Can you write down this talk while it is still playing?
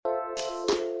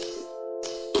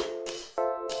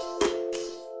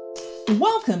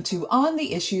Welcome to On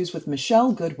the Issues with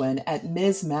Michelle Goodwin at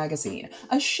Ms. Magazine,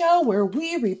 a show where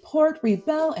we report,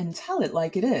 rebel, and tell it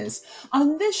like it is.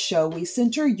 On this show, we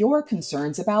center your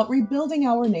concerns about rebuilding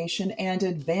our nation and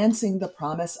advancing the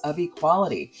promise of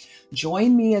equality.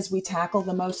 Join me as we tackle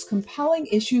the most compelling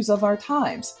issues of our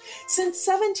times. Since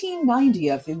 1790,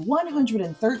 of the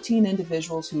 113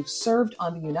 individuals who've served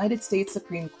on the United States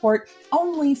Supreme Court,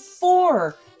 only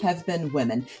 4 have been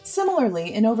women.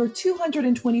 Similarly, in over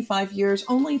 225 years,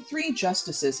 only 3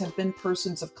 justices have been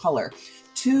persons of color,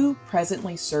 2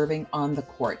 presently serving on the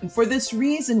court. And for this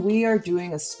reason, we are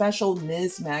doing a special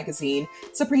Ms. Magazine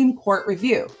Supreme Court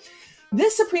review.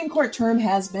 This Supreme Court term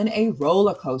has been a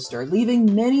roller coaster,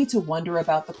 leaving many to wonder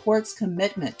about the court's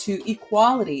commitment to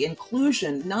equality,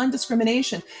 inclusion,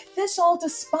 non-discrimination. This all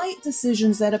despite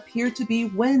decisions that appear to be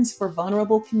wins for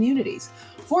vulnerable communities.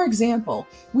 For example,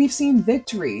 we've seen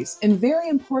victories in very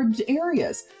important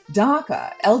areas: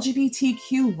 DACA,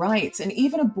 LGBTQ rights, and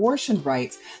even abortion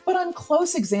rights. But on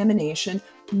close examination,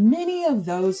 many of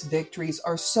those victories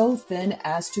are so thin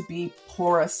as to be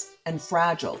porous and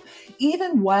fragile.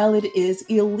 Even while it is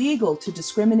illegal to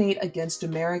discriminate against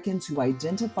Americans who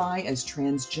identify as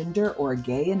transgender or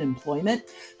gay in employment,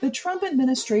 the Trump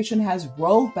administration has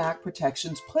rolled back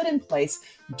protections put in place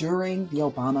during the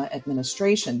Obama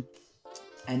administration.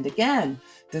 And again,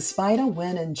 despite a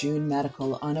win in June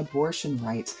medical on abortion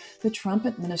rights, the Trump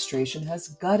administration has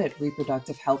gutted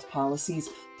reproductive health policies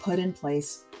put in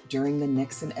place during the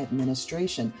Nixon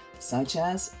administration, such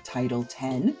as Title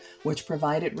X, which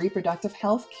provided reproductive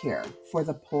health care for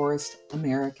the poorest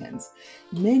Americans.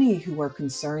 Many who are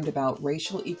concerned about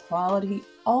racial equality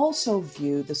also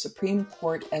view the Supreme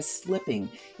Court as slipping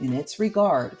in its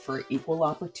regard for equal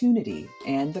opportunity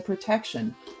and the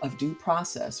protection of due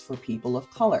process for people of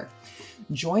color.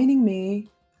 Joining me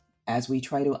as we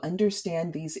try to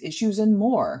understand these issues and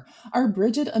more are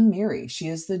Bridget Amiri. She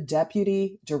is the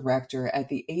Deputy Director at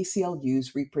the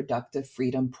ACLU's Reproductive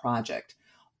Freedom Project.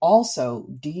 Also,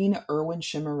 Dean Erwin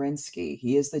Chemerinsky.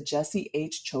 He is the Jesse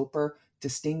H. Chopra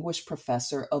Distinguished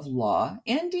Professor of Law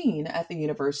and Dean at the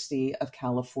University of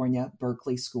California,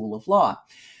 Berkeley School of Law.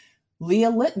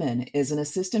 Leah Littman is an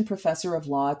assistant professor of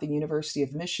law at the University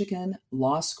of Michigan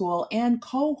Law School and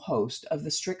co-host of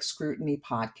the Strict Scrutiny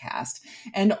podcast,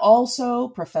 and also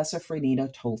Professor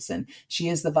Franita Tolson. She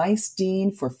is the Vice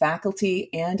Dean for Faculty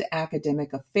and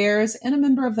Academic Affairs and a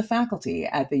member of the faculty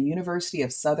at the University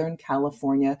of Southern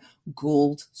California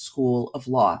Gould School of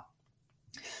Law.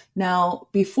 Now,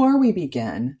 before we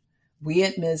begin, we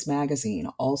at Ms. Magazine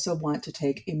also want to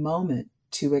take a moment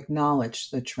to acknowledge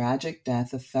the tragic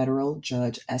death of federal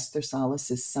Judge Esther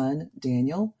Salas' son,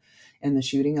 Daniel, and the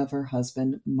shooting of her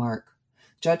husband, Mark.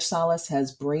 Judge Salas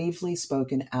has bravely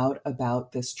spoken out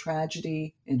about this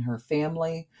tragedy in her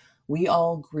family. We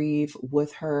all grieve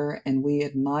with her, and we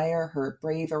admire her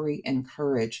bravery and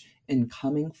courage in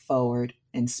coming forward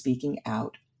and speaking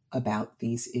out about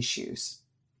these issues.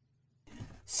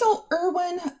 So,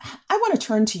 Erwin, I want to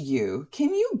turn to you.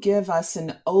 Can you give us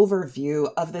an overview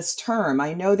of this term?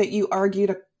 I know that you argued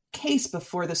a case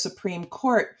before the Supreme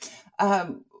Court.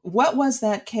 What was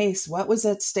that case? What was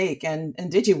at stake? And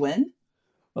did you win?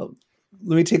 Well,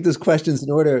 let me take those questions in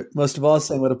order. Most of all,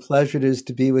 saying what a pleasure it is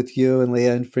to be with you and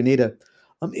Leah and Franita.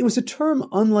 It was a term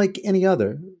unlike any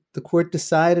other. The court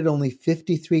decided only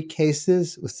 53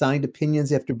 cases with signed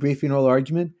opinions after briefing oral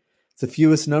argument. It's the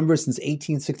fewest number since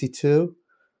 1862.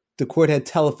 The court had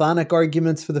telephonic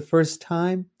arguments for the first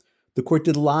time. The court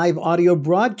did live audio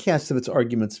broadcasts of its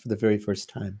arguments for the very first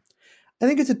time. I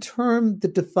think it's a term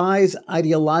that defies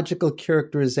ideological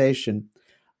characterization.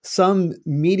 Some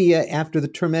media, after the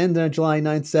term ended on July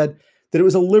 9th, said that it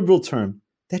was a liberal term.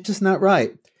 That's just not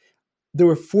right. There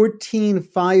were 14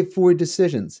 5-4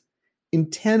 decisions.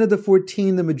 In 10 of the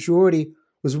 14, the majority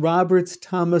was Roberts,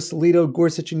 Thomas, Alito,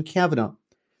 Gorsuch, and Kavanaugh.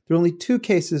 There were only 2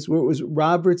 cases where it was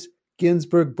Roberts,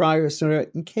 Ginsburg, Breyer, Sotomayor,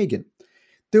 and Kagan.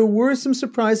 There were some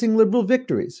surprising liberal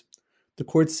victories. The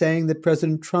court saying that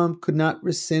President Trump could not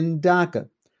rescind DACA.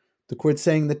 The court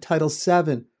saying that Title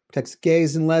VII protects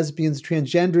gays and lesbians,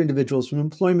 transgender individuals from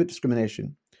employment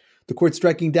discrimination. The court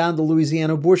striking down the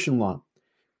Louisiana abortion law.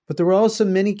 But there were also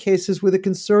many cases where the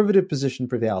conservative position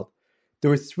prevailed. There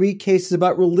were 3 cases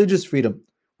about religious freedom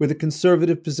where the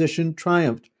conservative position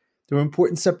triumphed. There were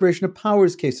important separation of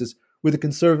powers cases where the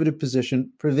conservative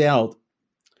position prevailed.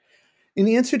 In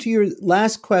answer to your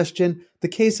last question, the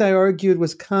case I argued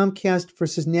was Comcast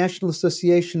versus National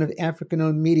Association of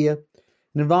African-Owned Media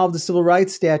and involved a civil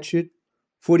rights statute,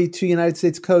 42 United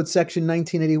States Code, Section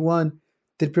 1981,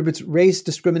 that prohibits race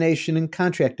discrimination in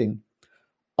contracting.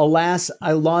 Alas,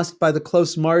 I lost by the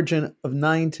close margin of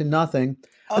 9-0.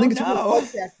 I think it's a real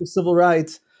setback for civil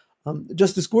rights.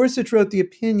 Justice Gorsuch wrote the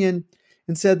opinion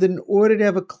and said that in order to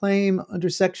have a claim under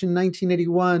Section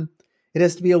 1981, it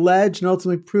has to be alleged and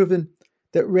ultimately proven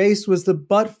that race was the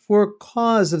but-for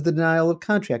cause of the denial of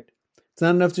contract. It's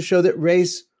not enough to show that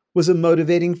race was a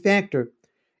motivating factor.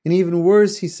 And even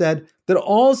worse, he said that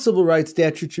all civil rights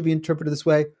statutes should be interpreted this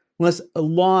way unless a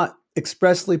law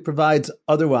expressly provides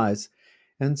otherwise.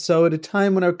 And so at a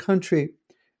time when our country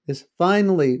is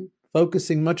finally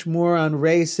focusing much more on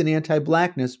race and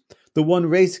anti-Blackness, the one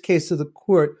race case of the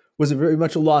court was very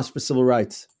much a loss for civil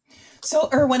rights. So,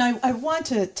 Erwin, I want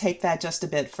to take that just a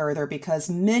bit further because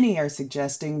many are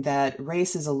suggesting that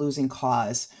race is a losing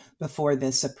cause before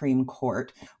the Supreme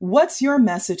Court. What's your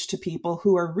message to people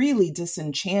who are really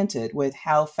disenchanted with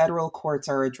how federal courts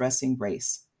are addressing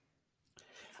race?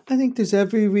 I think there's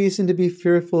every reason to be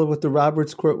fearful of what the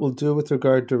Roberts Court will do with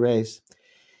regard to race.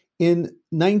 In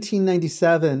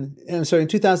 2007,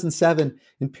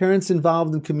 in Parents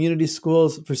Involved in Community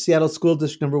Schools for Seattle School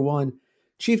District Number 1,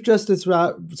 Chief Justice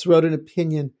Roberts wrote an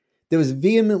opinion that was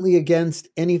vehemently against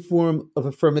any form of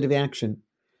affirmative action.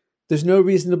 There's no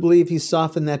reason to believe he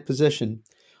softened that position.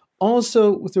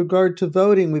 Also, with regard to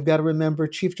voting, we've got to remember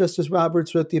Chief Justice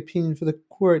Roberts wrote the opinion for the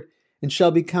court in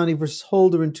Shelby County versus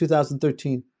Holder in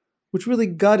 2013, which really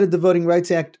gutted the Voting Rights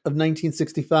Act of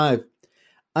 1965.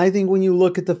 I think when you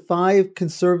look at the 5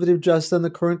 conservative justices on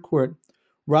the current court,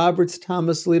 Roberts,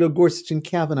 Thomas, Alito, Gorsuch, and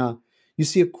Kavanaugh, you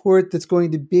see a court that's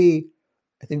going to be,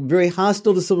 I think, very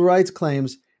hostile to civil rights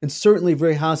claims and certainly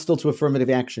very hostile to affirmative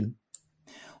action.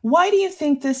 Why do you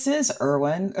think this is,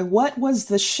 Erwin? What was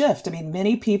the shift? I mean,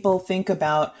 many people think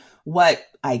about what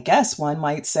I guess one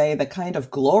might say the kind of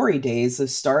glory days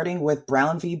of starting with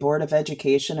Brown v. Board of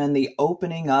Education and the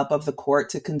opening up of the court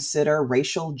to consider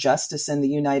racial justice in the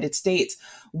United States.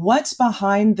 What's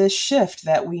behind this shift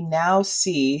that we now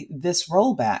see this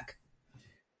rollback?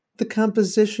 The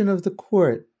composition of the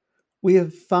court. We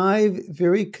have 5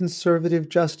 very conservative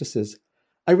justices.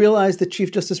 I realize that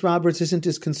Chief Justice Roberts isn't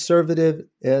as conservative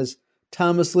as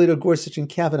Thomas, Alito, Gorsuch, and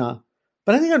Kavanaugh,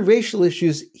 but I think on racial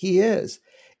issues, he is.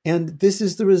 And this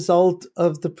is the result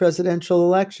of the presidential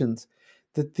elections,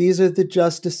 that these are the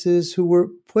justices who were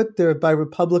put there by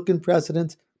Republican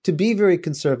presidents to be very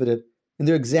conservative. And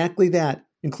they're exactly that,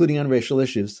 including on racial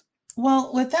issues.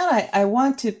 Well, with that, I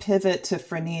want to pivot to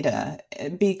Franita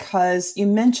because you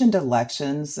mentioned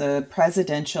elections, a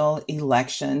presidential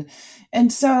election.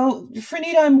 And so,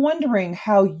 Franita, I'm wondering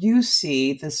how you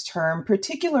see this term,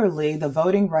 particularly the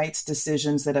voting rights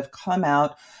decisions that have come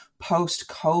out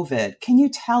post-COVID. Can you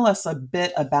tell us a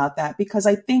bit about that? Because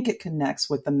I think it connects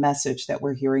with the message that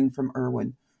we're hearing from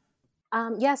Erwin.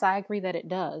 Yes, I agree that it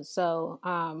does. So,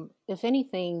 if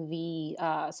anything,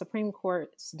 the Supreme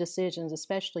Court's decisions,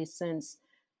 especially since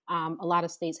a lot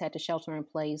of states had to shelter in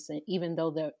place, and even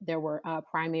though there were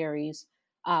primaries,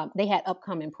 they had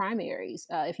upcoming primaries.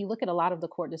 If you look at a lot of the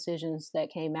court decisions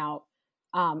that came out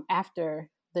after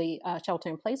the shelter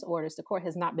in place orders, the court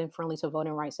has not been friendly to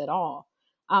voting rights at all.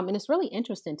 And it's really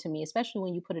interesting to me, especially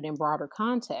when you put it in broader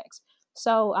context.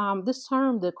 So this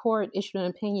term, the court issued an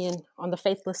opinion on the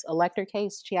faithless elector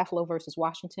case, Chiafalo versus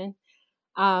Washington.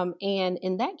 And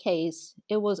in that case,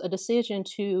 it was a decision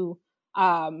to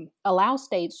allow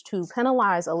states to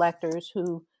penalize electors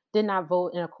who did not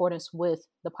vote in accordance with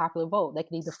the popular vote. They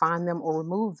could either fine them or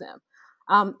remove them.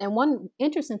 And one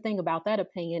interesting thing about that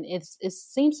opinion is it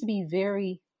seems to be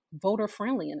very voter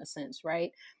friendly in a sense,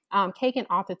 right? Kagan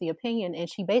authored the opinion, and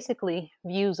she basically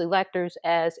views electors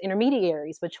as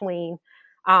intermediaries between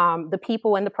the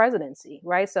people and the presidency,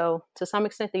 right? So to some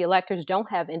extent, the electors don't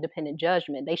have independent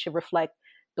judgment. They should reflect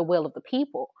the will of the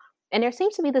people. And there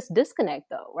seems to be this disconnect,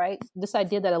 though, right? This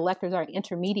idea that electors are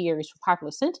intermediaries for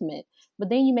popular sentiment, but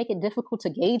then you make it difficult to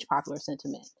gauge popular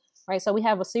sentiment, right? So we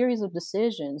have a series of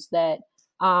decisions that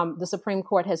the Supreme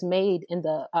Court has made in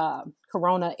the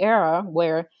Corona era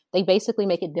where they basically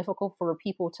make it difficult for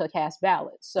people to cast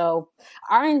ballots. So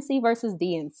RNC versus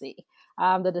DNC,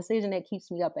 the decision that keeps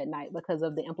me up at night because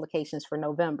of the implications for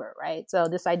November, right? So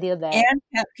this idea that... And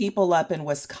kept people up in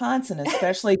Wisconsin,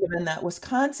 especially given that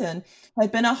Wisconsin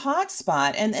had been a hot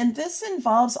spot. And this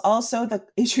involves also the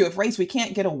issue of race. We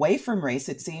can't get away from race,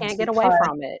 it seems. Can't get away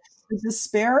from it.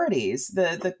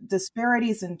 The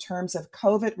disparities in terms of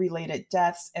COVID-related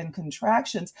deaths and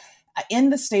contractions in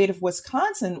the state of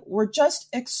Wisconsin were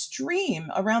just extreme.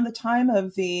 Around the time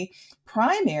of the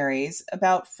primaries,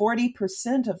 about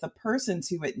 40% of the persons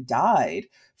who had died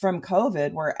from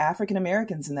COVID were African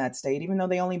Americans in that state, even though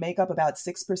they only make up about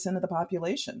 6% of the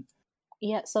population.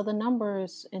 Yeah, so the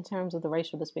numbers in terms of the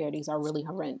racial disparities are really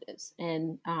horrendous.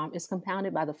 And it's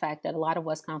compounded by the fact that a lot of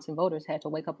Wisconsin voters had to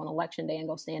wake up on election day and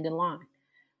go stand in line.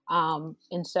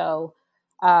 And so,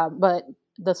 but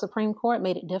the Supreme Court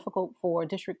made it difficult for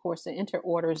district courts to enter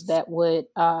orders that would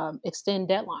extend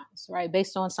deadlines, right,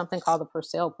 based on something called the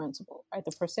Purcell Principle, right?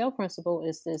 The Purcell Principle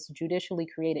is this judicially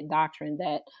created doctrine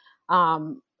that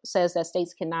says that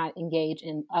states cannot engage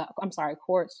in,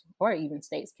 courts or even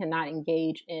states cannot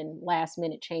engage in last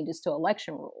minute changes to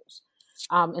election rules.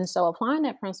 And so applying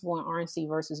that principle in RNC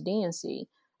versus DNC,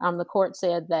 the court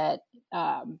said that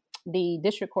the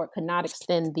district court could not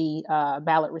extend the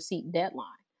ballot receipt deadline.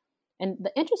 And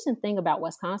the interesting thing about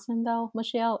Wisconsin, though,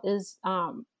 Michelle, is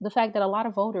the fact that a lot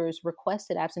of voters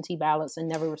requested absentee ballots and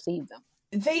never received them.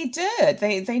 They did.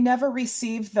 They never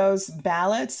received those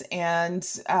ballots, and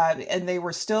they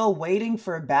were still waiting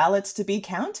for ballots to be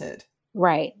counted.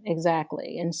 Right,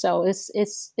 exactly. And so it's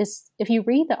if you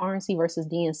read the RNC versus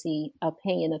DNC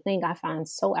opinion, the thing I find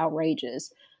so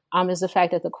outrageous is the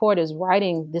fact that the court is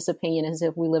writing this opinion as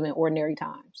if we live in ordinary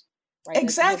times. Right?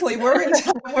 Exactly. We're in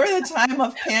the time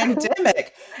of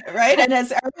pandemic, right? And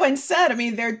as everyone said, I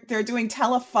mean, they're doing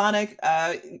telephonic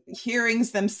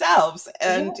hearings themselves,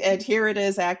 and here it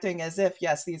is acting as if,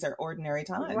 yes, these are ordinary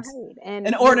times, right? And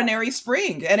an ordinary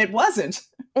spring, and it wasn't.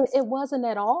 It wasn't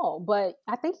at all. But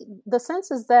I think the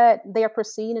sense is that they are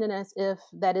proceeding as if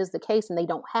that is the case, and they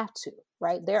don't have to,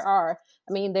 right? There's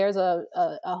a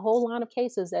whole line of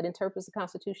cases that interprets the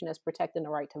Constitution as protecting the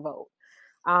right to vote.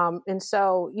 And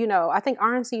so, I think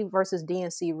RNC versus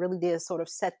DNC really did sort of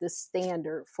set this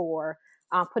standard for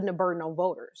putting a burden on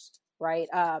voters, right?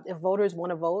 If voters want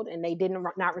to vote and they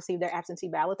not receive their absentee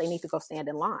ballot, they need to go stand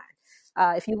in line.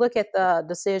 If you look at the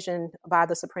decision by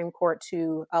the Supreme Court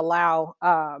to allow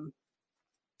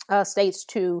states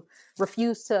to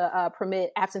refuse to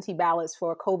permit absentee ballots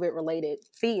for COVID-related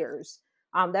fears,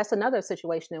 that's another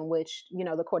situation in which,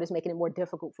 the court is making it more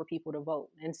difficult for people to vote.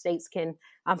 And states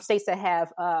that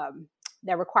have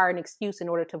that require an excuse in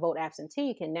order to vote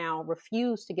absentee can now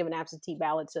refuse to give an absentee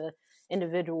ballot to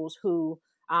individuals who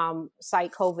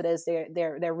cite COVID as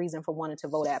their reason for wanting to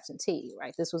vote absentee.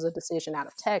 Right. This was a decision out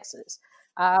of Texas.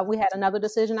 We had another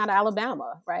decision out of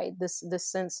Alabama. Right. This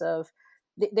sense of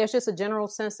there's just a general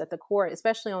sense that the court,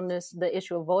 especially on the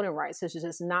issue of voting rights, has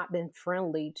just not been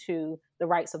friendly to the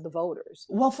rights of the voters.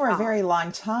 Well, for a very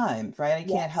long time, right? I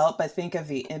can't help but think of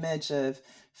the image of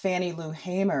Fannie Lou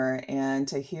Hamer, and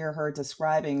to hear her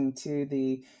describing to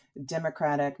the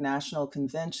Democratic National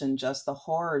Convention just the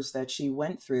horrors that she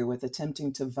went through with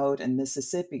attempting to vote in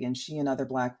Mississippi, and she and other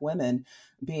Black women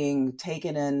being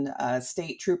taken in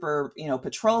state trooper,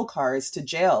 patrol cars to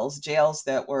jails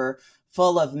that were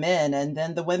full of men, and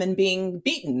then the women being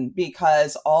beaten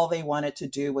because all they wanted to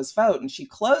do was vote. And she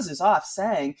closes off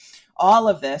saying, all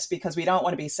of this because we don't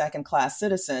want to be second-class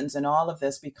citizens, and all of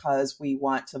this because we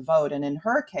want to vote. And in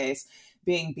her case,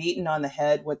 being beaten on the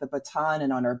head with a baton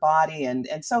and on her body and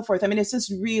so forth. I mean, it's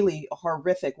just really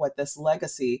horrific what this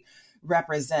legacy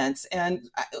represents. And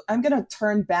I'm going to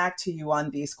turn back to you on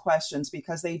these questions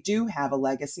because they do have a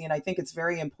legacy. And I think it's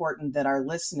very important that our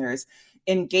listeners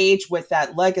engage with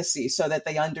that legacy so that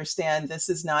they understand this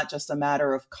is not just a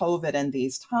matter of COVID and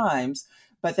these times,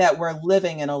 but that we're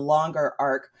living in a longer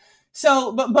arc.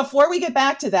 So, but before we get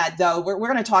back to that, though, we're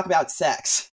going to talk about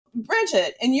sex.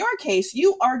 Bridget, in your case,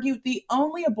 you argued the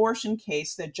only abortion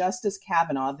case that Justice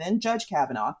Kavanaugh, then Judge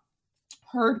Kavanaugh,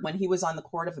 heard when he was on the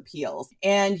Court of Appeals.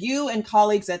 And you and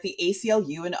colleagues at the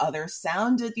ACLU and others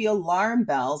sounded the alarm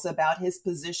bells about his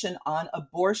position on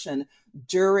abortion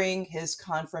during his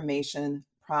confirmation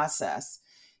process.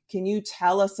 Can you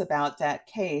tell us about that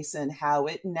case and how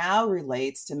it now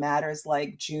relates to matters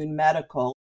like June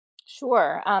Medical?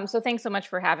 Sure. So thanks so much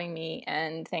for having me,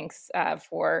 and thanks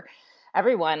for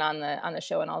everyone on the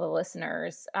show and all the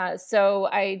listeners. So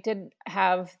I did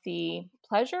have the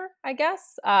pleasure, I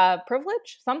guess,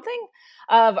 privilege, something,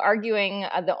 of arguing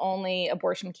the only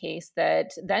abortion case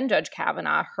that then Judge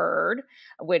Kavanaugh heard,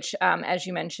 which, as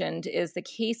you mentioned, is the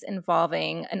case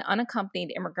involving an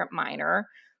unaccompanied immigrant minor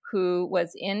who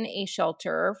was in a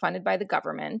shelter funded by the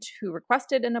government, who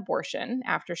requested an abortion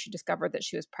after she discovered that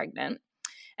she was pregnant.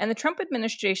 And the Trump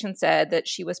administration said that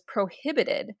she was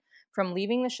prohibited from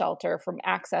leaving the shelter, from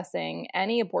accessing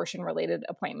any abortion-related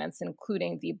appointments,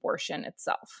 including the abortion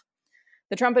itself.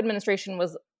 The Trump administration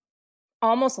was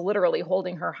almost literally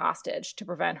holding her hostage to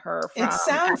prevent her from It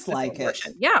sounds like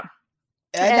abortion. it. Yeah.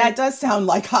 And that does sound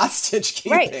like hostage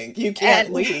keeping. Right. You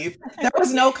can't leave. There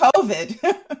was no COVID.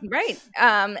 Right.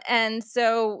 And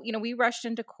so, we rushed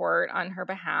into court on her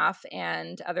behalf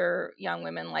and other young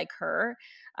women like her.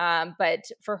 But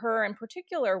for her in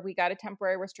particular, we got a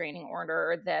temporary restraining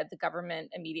order that the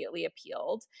government immediately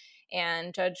appealed.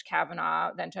 And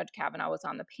then Judge Kavanaugh was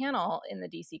on the panel in the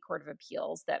DC Court of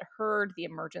Appeals that heard the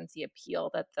emergency appeal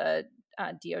that the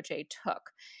DOJ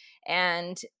took.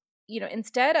 And,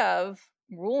 instead of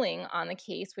ruling on the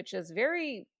case, which is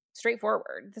very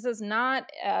straightforward, this is not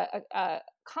a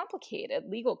complicated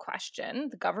legal question.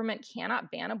 The government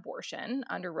cannot ban abortion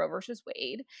under Roe versus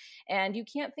Wade. And you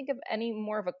can't think of any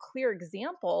more of a clear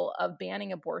example of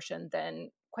banning abortion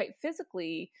than quite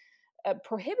physically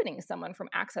prohibiting someone from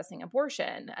accessing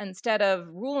abortion. Instead of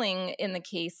ruling in the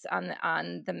case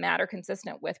on the matter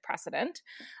consistent with precedent,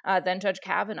 then Judge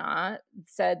Kavanaugh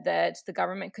said that the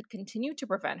government could continue to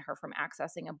prevent her from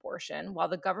accessing abortion while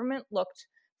the government looked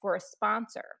for a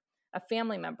sponsor, a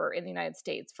family member in the United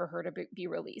States for her to be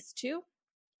released to.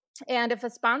 And if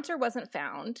a sponsor wasn't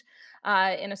found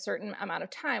in a certain amount of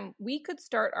time, we could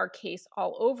start our case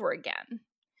all over again,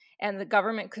 and the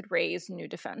government could raise new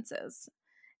defenses.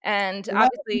 And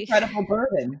obviously, incredible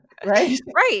burden, right?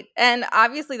 Right. And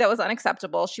obviously that was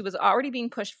unacceptable. She was already being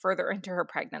pushed further into her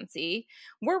pregnancy.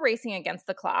 We're racing against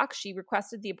the clock. She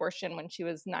requested the abortion when she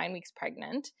was 9 weeks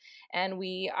pregnant. And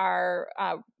we are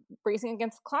racing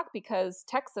against the clock because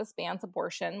Texas bans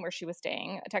abortion where she was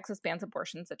staying. Texas bans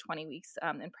abortions at 20 weeks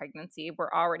in pregnancy.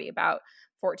 We're already about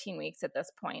 14 weeks at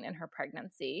this point in her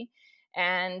pregnancy.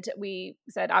 And we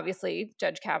said, obviously,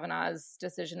 Judge Kavanaugh's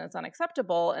decision is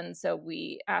unacceptable. And so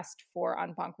we asked for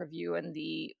en banc review, and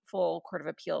the full Court of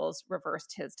Appeals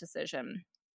reversed his decision.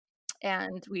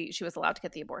 And she was allowed to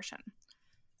get the abortion.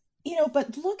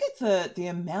 But look at the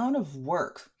amount of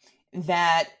work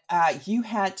that you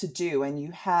had to do, and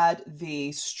you had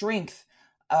the strength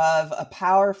of a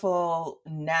powerful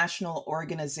national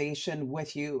organization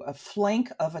with you, a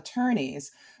flank of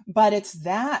attorneys. But it's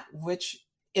that which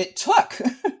it took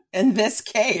in this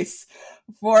case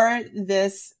for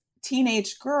this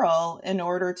teenage girl in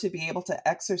order to be able to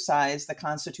exercise the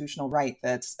constitutional right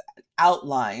that's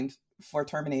outlined for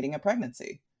terminating a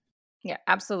pregnancy. Yeah,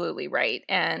 absolutely right.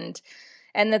 And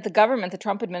that the government, the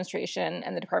Trump administration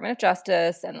and the Department of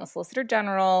Justice and the Solicitor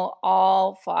General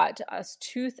all fought us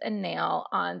tooth and nail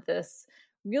on this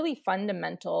really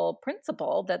fundamental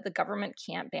principle that the government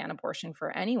can't ban abortion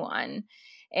for anyone.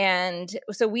 And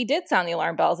so we did sound the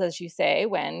alarm bells, as you say,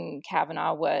 when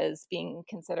Kavanaugh was being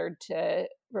considered to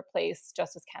replace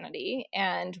Justice Kennedy.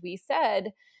 And we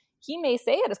said, he may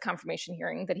say at his confirmation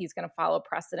hearing that he's going to follow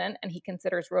precedent and he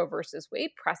considers Roe versus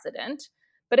Wade precedent.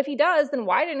 But if he does, then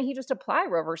why didn't he just apply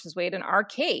Roe versus Wade in our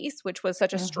case, which was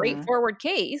such a straightforward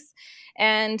case?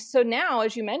 And so now,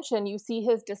 as you mentioned, you see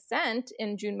his dissent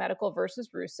in June Medical versus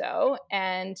Russo,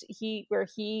 and where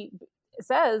he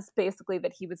says basically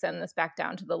that he would send this back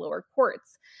down to the lower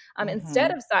courts instead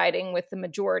of siding with the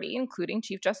majority, including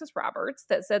Chief Justice Roberts,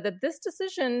 that said that this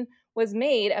decision was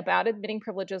made about admitting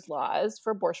privileges laws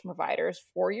for abortion providers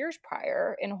 4 years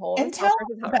prior in Whole. And tell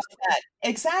us about that.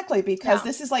 Exactly, because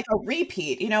this is like a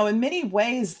repeat. In many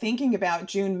ways, thinking about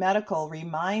June Medical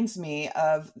reminds me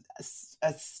of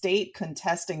a state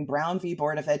contesting Brown v.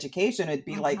 Board of Education. It'd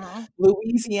be like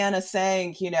Louisiana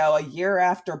saying, a year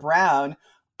after Brown,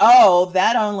 oh,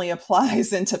 that only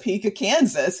applies in Topeka,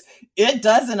 Kansas. It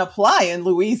doesn't apply in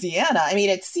Louisiana. I mean,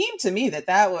 it seemed to me that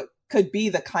could be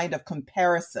the kind of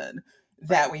comparison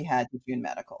that we had with June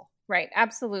Medical. Right,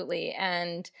 absolutely.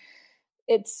 And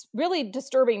it's really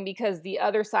disturbing because the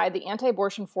other side, the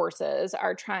anti-abortion forces,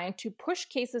 are trying to push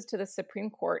cases to the Supreme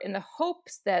Court in the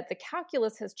hopes that the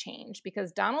calculus has changed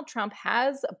because Donald Trump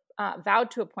has vowed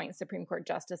to appoint Supreme Court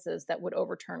justices that would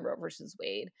overturn Roe versus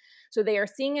Wade. So they are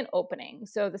seeing an opening.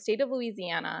 So the state of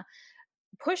Louisiana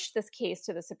pushed this case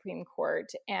to the Supreme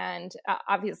Court. And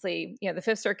obviously, the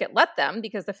Fifth Circuit let them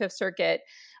because the Fifth Circuit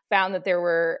found that there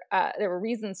were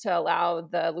reasons to allow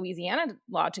the Louisiana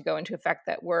law to go into effect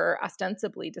that were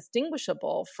ostensibly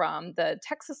distinguishable from the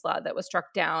Texas law that was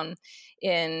struck down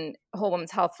in Whole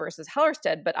Woman's Health versus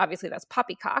Hellerstedt. But obviously, that's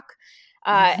poppycock.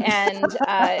 And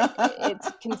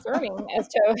it's concerning as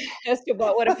to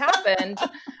what would have happened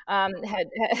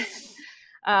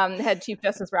had Chief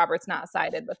Justice Roberts not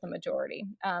sided with the majority.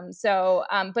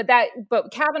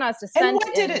 But Kavanaugh's dissent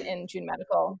in June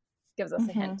Medical gives us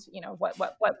a hint,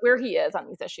 where he is on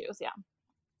these issues. Yeah.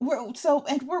 We're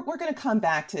going to come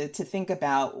back to think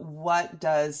about what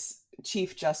does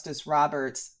Chief Justice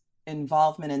Roberts'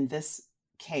 involvement in this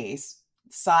case,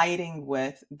 siding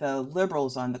with the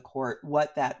liberals on the court,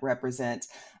 what that represents.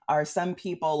 Are some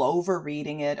people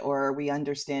overreading it, or are we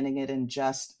understanding it in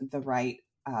just the right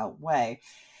way?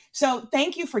 So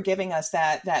thank you for giving us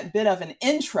that bit of an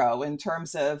intro in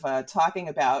terms of talking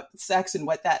about sex and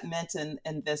what that meant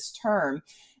in this term.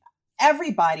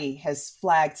 Everybody has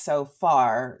flagged so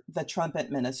far the Trump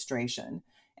administration.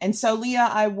 And so, Leah,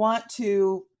 I want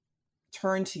to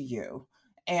turn to you,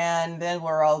 and then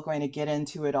we're all going to get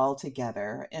into it all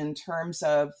together in terms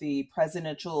of the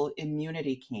presidential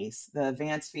immunity case, the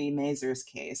Vance v. Mazars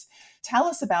case. Tell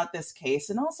us about this case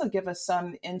and also give us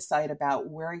some insight about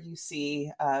where you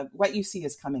see, what you see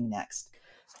is coming next.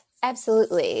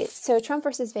 Absolutely. So Trump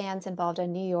versus Vance involved a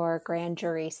New York grand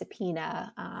jury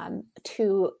subpoena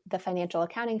to the financial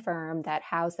accounting firm that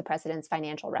housed the president's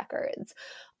financial records.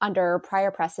 Under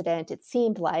prior precedent, it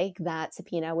seemed like that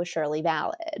subpoena was surely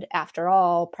valid. After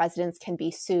all, presidents can be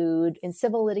sued in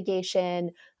civil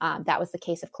litigation. That was the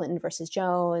case of Clinton versus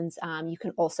Jones. You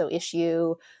can also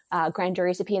issue grand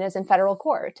jury subpoenas in federal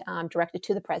court directed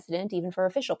to the president, even for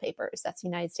official papers. That's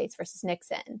United States versus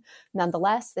Nixon.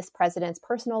 Nonetheless, this president's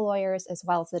personal lawyers, as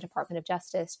well as the Department of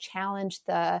Justice, challenged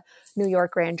the New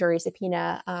York grand jury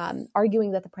subpoena,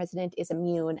 arguing that the president is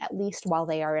immune, at least while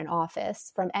they are in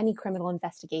office, from any criminal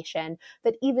investigation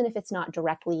that, even if it's not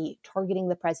directly targeting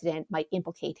the president, might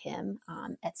implicate him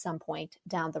at some point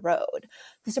down the road.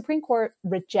 The Supreme Court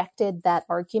rejected that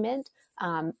argument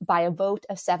by a vote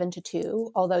of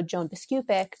 7-2, although Joan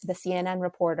Biskupic, the CNN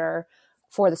reporter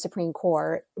for the Supreme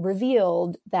Court,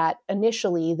 revealed that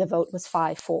initially the vote was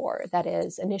 5-4. That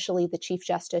is, initially the Chief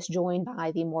Justice, joined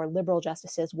by the more liberal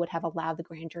justices, would have allowed the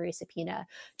grand jury subpoena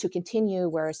to continue,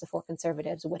 whereas the 4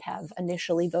 conservatives would have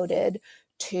initially voted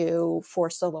to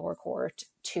force the lower court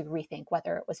to rethink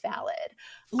whether it was valid.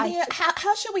 Leah,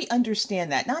 how should we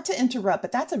understand that? Not to interrupt,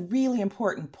 but that's a really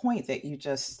important point that you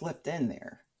just slipped in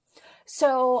there.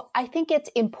 So I think it's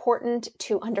important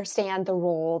to understand the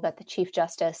role that the Chief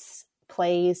Justice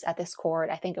plays at this court.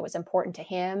 I think it was important to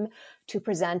him to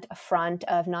present a front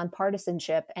of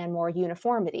nonpartisanship and more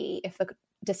uniformity. If the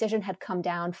decision had come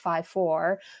down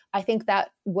 5-4, I think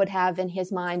that would have, in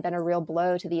his mind, been a real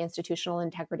blow to the institutional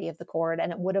integrity of the court,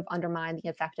 and it would have undermined the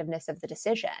effectiveness of the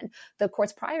decision. The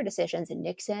court's prior decisions in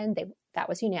Nixon, that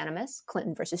was unanimous.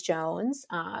 Clinton versus Jones,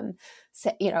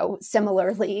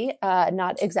 similarly,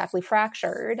 not exactly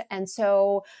fractured. And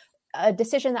so a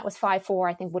decision that was 5-4,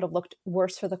 I think, would have looked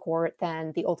worse for the court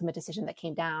than the ultimate decision that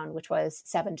came down, which was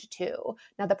 7-2.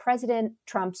 Now, the president,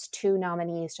 Trump's 2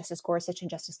 nominees, Justice Gorsuch and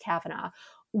Justice Kavanaugh,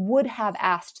 would have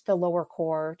asked the lower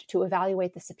court to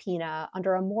evaluate the subpoena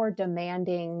under a more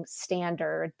demanding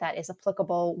standard that is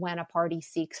applicable when a party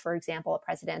seeks, for example, a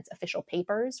president's official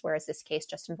papers, whereas this case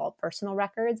just involved personal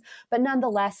records. But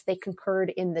nonetheless, they concurred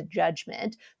in the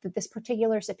judgment that this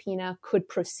particular subpoena could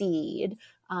proceed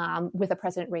with the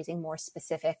president raising more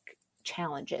specific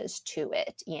challenges to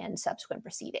it in subsequent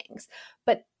proceedings.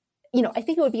 But I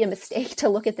think it would be a mistake to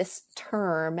look at this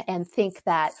term and think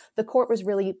that the court was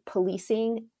really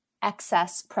policing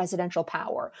excess presidential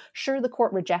power. Sure, the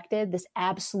court rejected this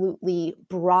absolutely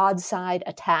broadside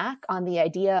attack on the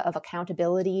idea of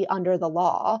accountability under the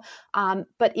law,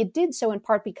 but it did so in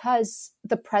part because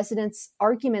the president's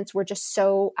arguments were just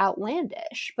so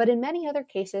outlandish. But in many other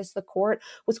cases, the court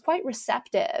was quite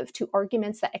receptive to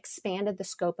arguments that expanded the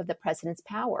scope of the president's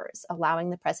powers, allowing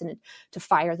the president to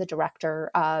fire the director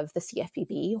of the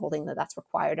CFPB, holding that that's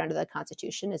required under the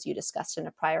Constitution, as you discussed in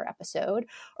a prior episode,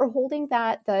 or holding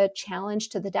that the challenge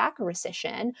to the DACA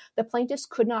rescission, the plaintiffs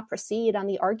could not proceed on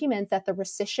the argument that the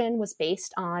rescission was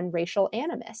based on racial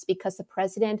animus because the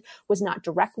president was not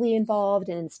directly involved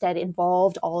and instead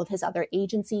involved all of his other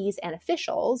agencies and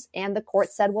officials. And the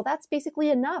court said, well, that's basically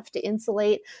enough to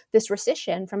insulate this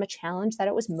rescission from a challenge that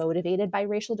it was motivated by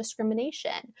racial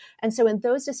discrimination. And so in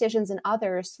those decisions and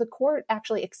others, the court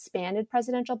actually expanded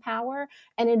presidential power,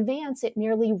 and in Vance, it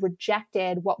merely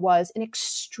rejected what was an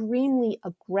extremely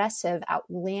aggressive,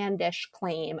 outlandish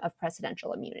claim of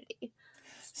presidential immunity.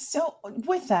 So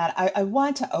with that, I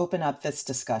want to open up this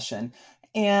discussion,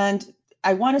 and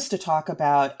I want us to talk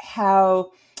about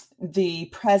how the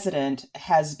president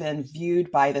has been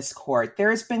viewed by this court.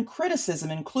 There has been criticism,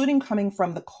 including coming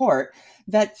from the court,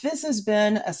 that this has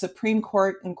been a Supreme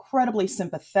Court incredibly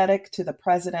sympathetic to the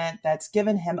president, that's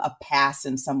given him a pass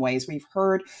in some ways. We've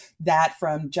heard that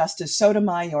from Justice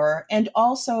Sotomayor and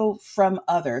also from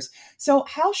others. So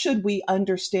how should we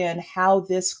understand how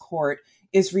this court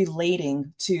is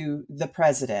relating to the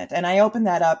president? And I open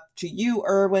that up to you,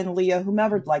 Erwin, Leah,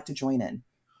 whomever would like to join in.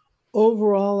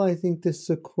 Overall, I think this is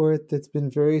a court that's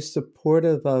been very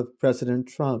supportive of President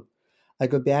Trump. I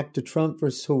go back to Trump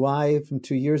versus Hawaii from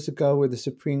 2 years ago, where the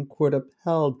Supreme Court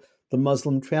upheld the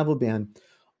Muslim travel ban.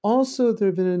 Also, there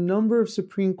have been a number of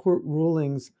Supreme Court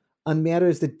rulings on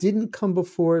matters that didn't come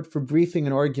before it for briefing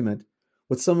and argument,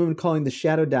 what some have been calling the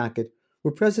shadow docket,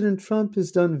 where President Trump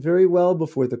has done very well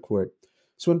before the court.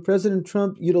 So when President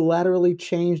Trump unilaterally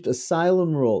changed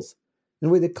asylum rules in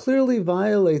a way that clearly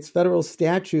violates federal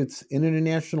statutes and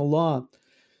international law,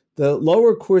 the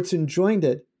lower courts enjoined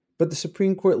it, but the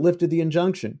Supreme Court lifted the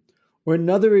injunction. Or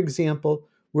another example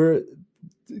where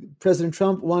President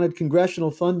Trump wanted congressional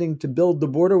funding to build the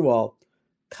border wall.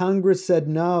 Congress said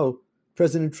no.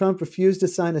 President Trump refused to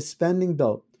sign a spending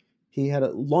bill. He had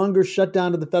a longer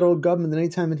shutdown of the federal government than any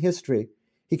time in history.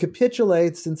 He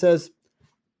capitulates and says,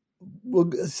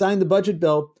 we'll sign the budget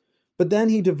bill, but then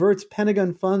he diverts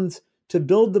Pentagon funds to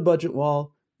build the budget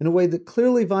wall in a way that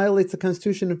clearly violates the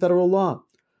Constitution and federal law.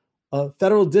 A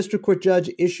federal district court judge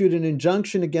issued an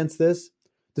injunction against this.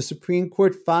 The Supreme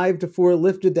Court 5-4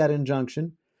 lifted that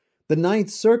injunction. The Ninth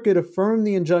Circuit affirmed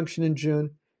the injunction in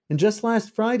June. And just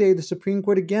last Friday, the Supreme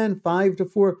Court again,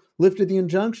 5-4, lifted the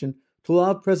injunction to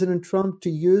allow President Trump to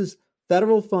use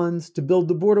federal funds to build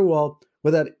the border wall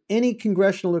without any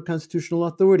congressional or constitutional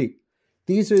authority.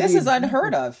 This is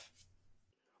unheard of.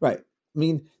 Right. I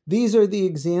mean, these are the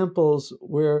examples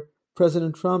where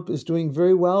President Trump is doing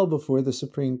very well before the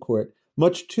Supreme Court,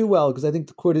 much too well, because I think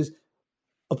the court is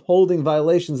upholding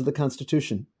violations of the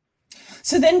Constitution.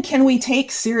 So then can we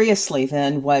take seriously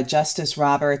then what Justice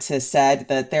Roberts has said,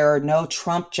 that there are no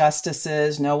Trump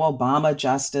justices, no Obama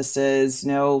justices,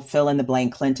 no fill in the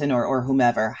blank Clinton or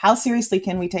whomever? How seriously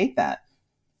can we take that?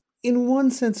 In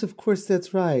one sense, of course,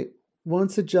 that's right.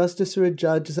 Once a justice or a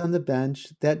judge is on the bench,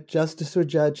 that justice or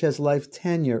judge has life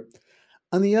tenure.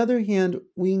 On the other hand,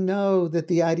 we know that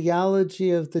the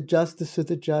ideology of the justice or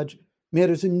the judge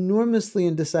matters enormously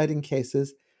in deciding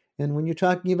cases. And when you're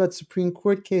talking about Supreme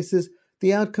Court cases,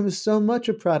 the outcome is so much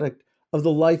a product of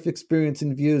the life experience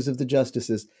and views of the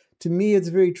justices. To me, it's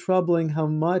very troubling how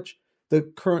much the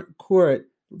current court,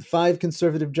 5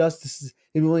 conservative justices,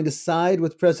 is willing to side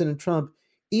with President Trump,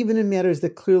 even in matters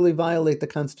that clearly violate the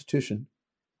Constitution.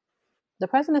 The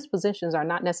president's positions are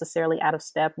not necessarily out of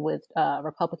step with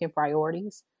Republican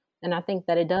priorities. And I think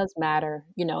that it does matter,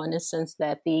 in the sense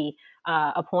that the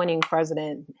appointing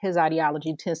president, his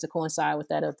ideology tends to coincide with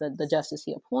that of the justice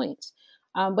he appoints.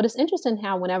 But it's interesting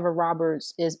how whenever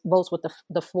Roberts votes with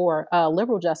the 4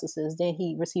 liberal justices, then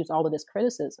he receives all of this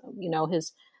criticism.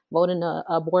 His vote in the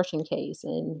abortion case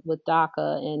and with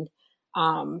DACA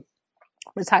and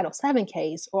the Title VII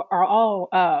case are all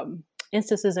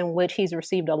instances in which he's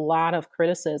received a lot of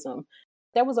criticism.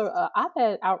 There was a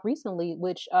op-ed out recently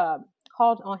which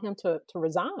called on him to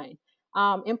resign,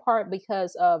 in part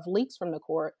because of leaks from the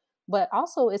court, but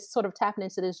also it's sort of tapping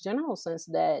into this general sense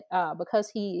that because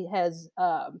he has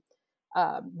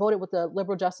voted with the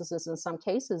liberal justices in some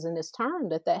cases in this term,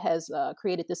 that has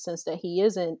created this sense that he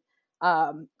isn't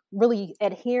really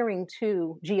adhering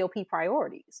to GOP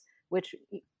priorities, which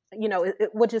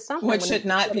which is something which should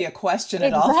not be a question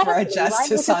at all for a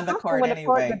justice on the court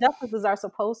anyway. The justices are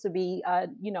supposed to be,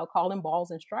 calling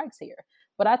balls and strikes here.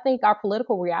 But I think our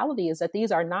political reality is that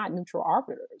these are not neutral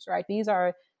arbiters, right? These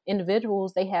are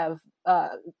individuals. They have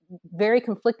very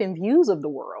conflicting views of the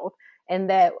world, and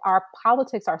that our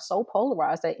politics are so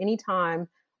polarized that anytime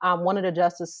one of the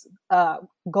justices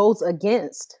goes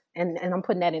against, and I'm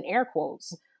putting that in air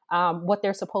quotes, what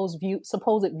their supposed view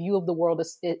of the world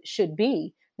it should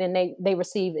be, then they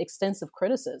receive extensive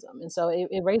criticism. And so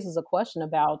it raises a question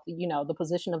about, the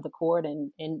position of the court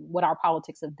and what our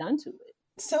politics have done to it.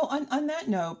 So on that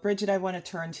note, Bridget, I want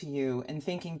to turn to you and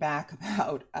thinking back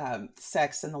about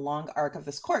sex in the long arc of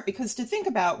this court, because to think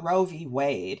about Roe v.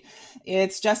 Wade,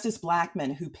 it's Justice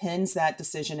Blackmun who pins that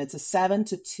decision. It's a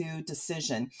 7-2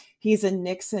 decision. He's a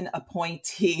Nixon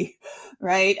appointee,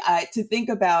 right? To think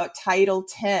about Title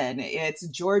X, it's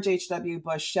George H.W.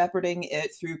 Bush shepherding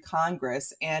it through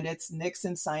Congress, and it's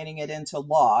Nixon signing it into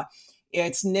law.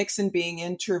 It's Nixon being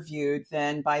interviewed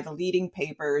then by the leading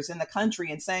papers in the country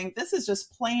and saying, this is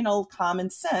just plain old common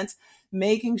sense,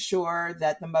 making sure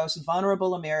that the most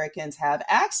vulnerable Americans have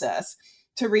access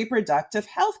to reproductive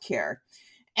health care.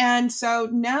 And so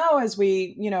now as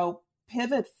we,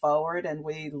 pivot forward and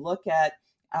we look at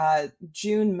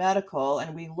June Medical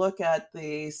and we look at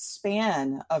the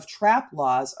span of TRAP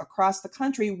laws across the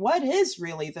country, what is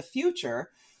really the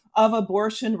future of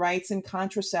abortion rights and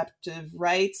contraceptive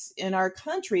rights in our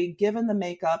country, given the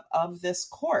makeup of this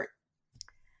court?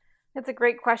 That's a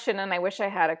great question, and I wish I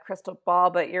had a crystal ball,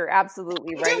 but you're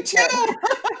absolutely right. You too.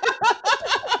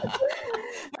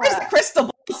 Where's the crystal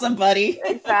ball, somebody?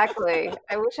 Exactly.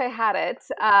 I wish I had it.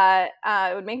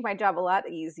 It would make my job a lot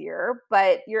easier,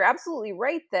 but you're absolutely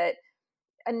right that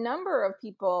a number of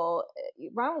people,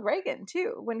 Ronald Reagan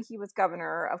too, when he was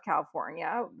governor of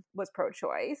California, was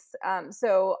pro-choice.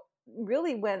 So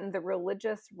really, when the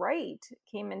religious right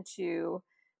came into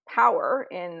power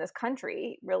in this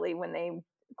country, really when they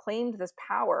claimed this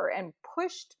power and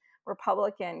pushed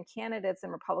Republican candidates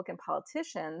and Republican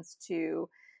politicians to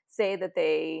say that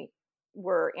they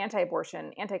were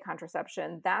anti-abortion,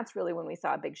 anti-contraception, that's really when we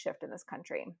saw a big shift in this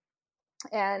country.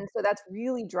 And so that's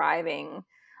really driving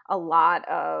a lot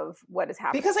of what is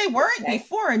happening. Because they weren't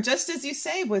before. And just as you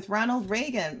say, with Ronald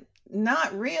Reagan,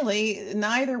 not really,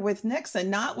 neither with Nixon,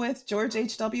 not with George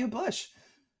H.W. Bush.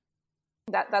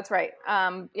 That's right.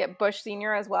 Yeah, Bush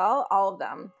Sr. as well, all of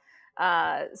them.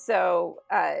 So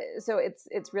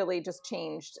it's really just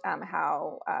changed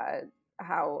how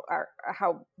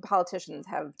politicians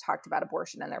have talked about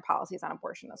abortion and their policies on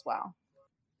abortion as well.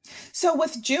 So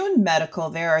with June Medical,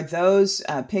 there are those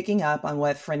picking up on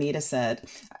what Franita said.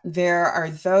 There are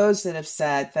those that have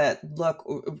said that, look,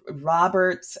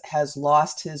 Roberts has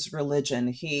lost his religion.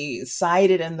 He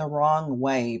sided in the wrong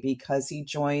way because he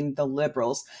joined the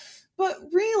liberals. But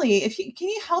really, can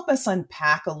you help us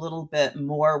unpack a little bit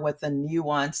more with the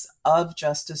nuance of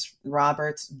Justice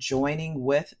Roberts joining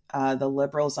with the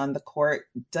liberals on the court?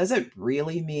 Does it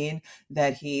really mean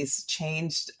that he's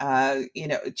changed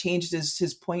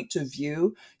his point of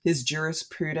view, his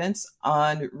jurisprudence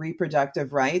on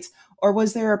reproductive rights? Or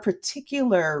was there a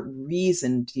particular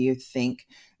reason, do you think,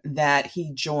 that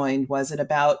he joined? Was it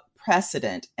about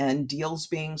precedent and deals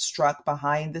being struck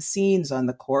behind the scenes on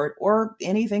the court, or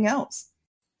anything else?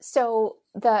 So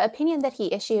the opinion that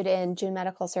he issued in June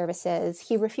Medical Services,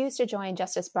 he refused to join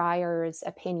Justice Breyer's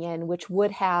opinion, which would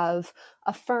have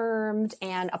affirmed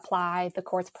and applied the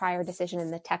court's prior decision in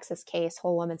the Texas case,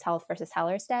 Whole Woman's Health versus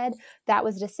Hellerstedt. That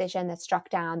was a decision that struck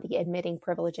down the admitting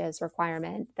privileges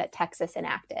requirement that Texas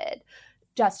enacted.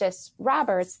 Justice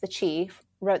Roberts, the chief,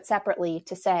 wrote separately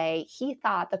to say he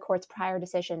thought the court's prior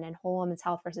decision in Whole Woman's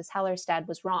Health versus Hellerstedt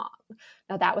was wrong.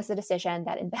 Now, that was the decision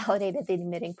that invalidated the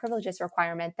admitting privileges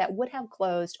requirement that would have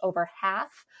closed over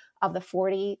half of the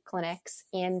 40 clinics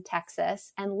in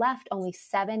Texas and left only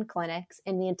 7 clinics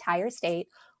in the entire state,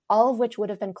 all of which would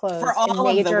have been closed in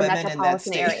major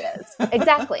metropolitan areas.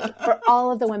 Exactly, for all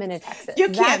of the women in Texas. You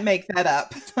can't make that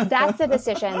up. That's a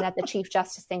decision that the Chief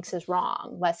Justice thinks is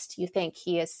wrong, lest you think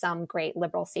he is some great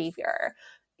liberal savior.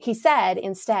 He said,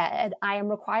 instead, I am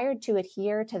required to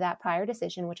adhere to that prior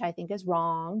decision, which I think is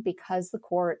wrong because the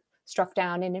court struck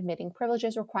down an admitting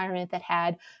privileges requirement that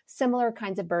had similar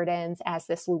kinds of burdens as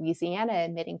this Louisiana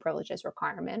admitting privileges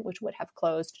requirement, which would have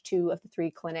closed 2 of the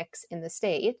 3 clinics in the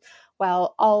state.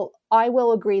 Well, I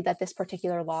will agree that this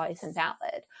particular law is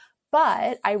invalid.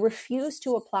 But I refuse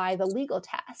to apply the legal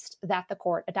test that the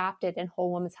court adopted in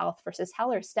Whole Woman's Health versus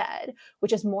Hellerstedt,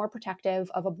 which is more protective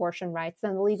of abortion rights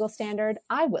than the legal standard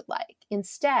I would like.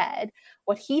 Instead,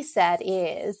 what he said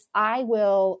is, I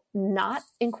will not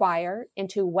inquire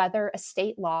into whether a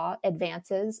state law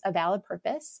advances a valid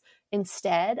purpose.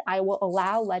 Instead, I will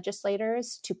allow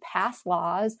legislators to pass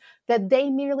laws that they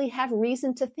merely have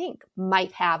reason to think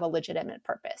might have a legitimate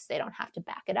purpose. They don't have to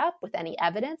back it up with any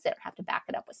evidence. They don't have to back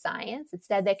it up with science.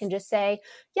 Instead, they can just say,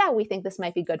 yeah, we think this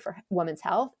might be good for women's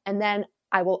health. And then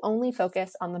I will only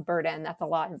focus on the burden that the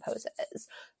law imposes.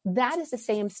 That is the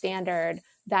same standard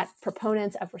that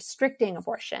proponents of restricting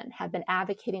abortion have been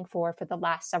advocating for the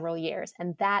last several years.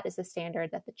 And that is the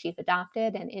standard that the chief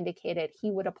adopted and indicated he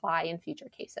would apply in future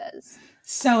cases.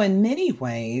 So in many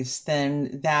ways,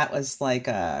 then that was like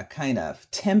a kind of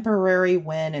temporary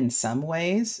win in some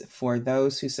ways for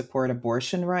those who support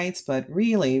abortion rights. But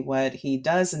really what he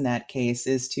does in that case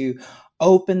is to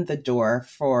open the door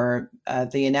for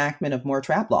the enactment of more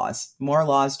trap laws, more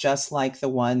laws just like the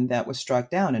one that was struck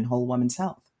down in Whole Woman's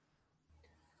Health.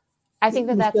 I think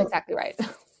that's exactly right.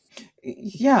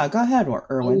 Yeah, go ahead,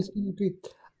 Erwin.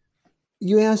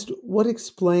 You asked what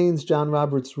explains John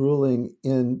Roberts' ruling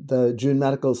in the June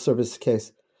Medical Service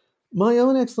case. My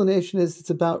own explanation is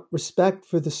it's about respect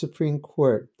for the Supreme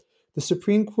Court. The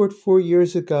Supreme Court 4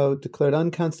 years ago declared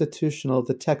unconstitutional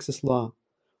the Texas law.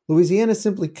 Louisiana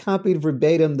simply copied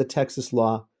verbatim the Texas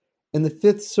law, and the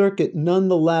Fifth Circuit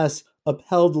nonetheless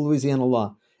upheld the Louisiana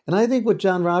law. And I think what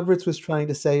John Roberts was trying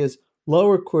to say is,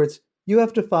 lower courts, you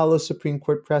have to follow Supreme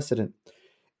Court precedent.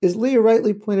 As Leah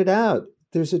rightly pointed out,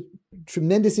 there's a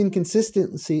tremendous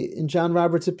inconsistency in John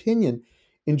Roberts' opinion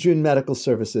in June Medical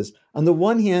Services. On the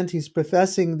one hand, he's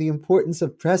professing the importance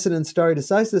of precedent stare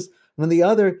decisis, and on the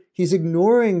other, he's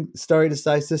ignoring stare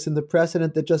decisis and the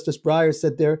precedent that Justice Breyer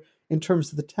said there in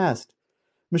terms of the test.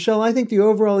 Michelle, I think the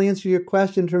overall answer to your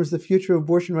question in terms of the future of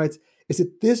abortion rights is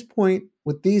at this point,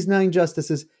 with these 9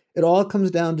 justices, It all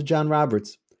comes down to John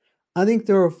Roberts. I think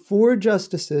there are 4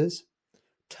 justices,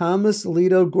 Thomas,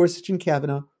 Alito, Gorsuch, and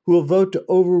Kavanaugh, who will vote to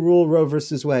overrule Roe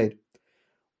versus Wade.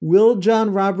 Will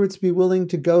John Roberts be willing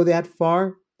to go that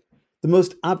far? The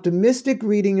most optimistic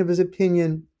reading of his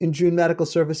opinion in June Medical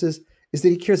Services is that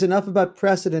he cares enough about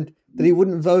precedent that he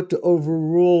wouldn't vote to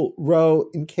overrule Roe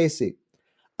and Casey.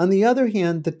 On the other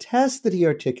hand, the test that he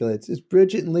articulates, as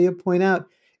Bridget and Leah point out,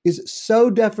 is so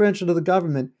deferential to the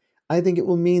government, I think it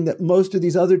will mean that most of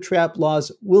these other trap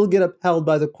laws will get upheld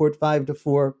by the court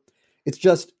 5-4. It's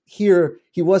just here,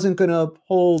 he wasn't going to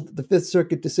uphold the Fifth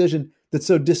Circuit decision that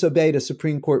so disobeyed a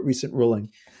Supreme Court recent ruling.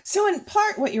 So in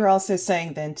part, what you're also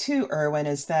saying then too, Erwin,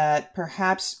 is that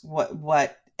perhaps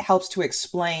what helps to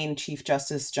explain Chief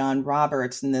Justice John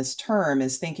Roberts in this term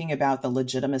is thinking about the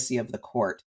legitimacy of the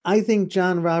court. I think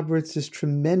John Roberts is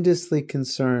tremendously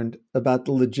concerned about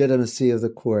the legitimacy of the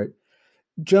court.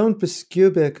 Joan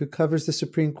Piskubic, who covers the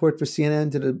Supreme Court for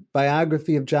CNN, did a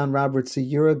biography of John Roberts a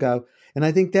year ago, and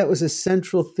I think that was a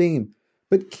central theme.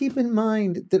 But keep in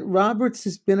mind that Roberts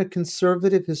has been a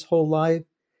conservative his whole life.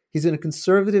 He's been a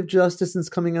conservative justice since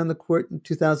coming on the court in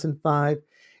 2005.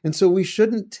 And so we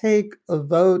shouldn't take a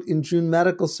vote in June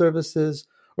Medical Services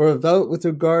or a vote with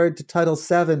regard to Title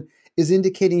VII as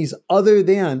indicating he's other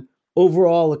than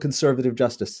overall a conservative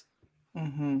justice.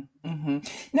 Mm-hmm, mm-hmm.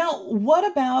 Now, what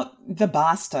about the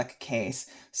Bostock case?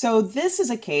 So this is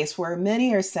a case where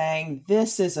many are saying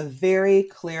this is a very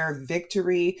clear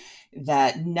victory,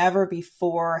 that never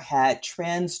before had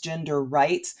transgender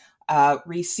rights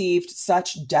received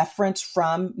such deference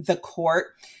from the court.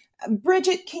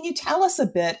 Bridget, can you tell us a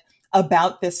bit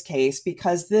about this case?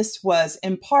 Because this was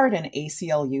in part an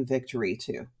ACLU victory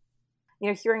too.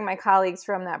 Hearing my colleagues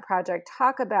from that project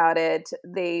talk about it,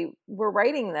 they were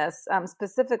writing this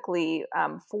specifically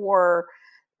for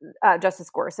Justice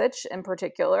Gorsuch in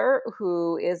particular,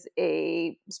 who is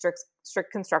a strict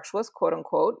constructionalist, quote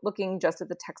unquote, looking just at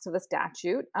the text of the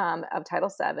statute of Title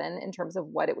VII in terms of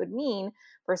what it would mean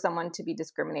for someone to be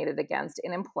discriminated against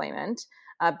in employment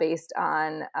based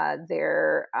on that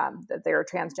they're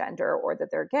transgender or that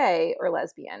they're gay or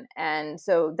lesbian. And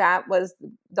so that was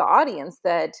the audience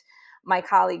that my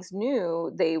colleagues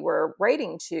knew they were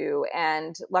writing to,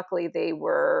 and luckily they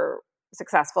were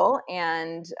successful.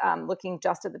 And looking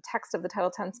just at the text of the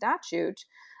Title X statute,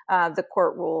 the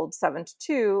court ruled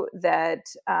 7-2 that,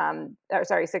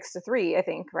 6-3, I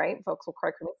think, right? Folks will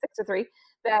correct me, 6-3.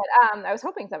 That I was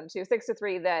hoping 7-2,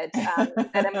 6-3.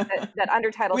 That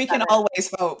under Title VII, we can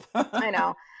always hope. I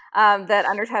know. That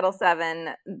under Title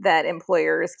VII, that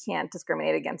employers can't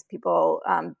discriminate against people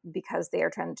because they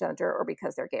are transgender or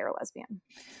because they're gay or lesbian.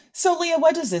 So, Leah,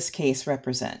 what does this case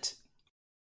represent?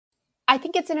 I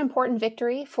think it's an important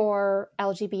victory for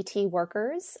LGBT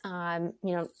workers.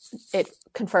 It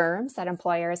confirms that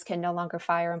employers can no longer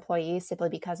fire employees simply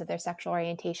because of their sexual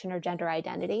orientation or gender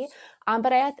identity.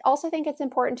 But I also think it's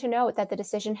important to note that the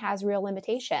decision has real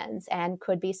limitations and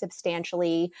could be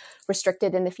substantially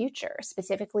restricted in the future.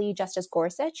 Specifically, Justice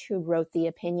Gorsuch, who wrote the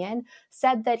opinion,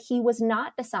 said that he was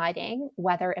not deciding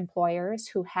whether employers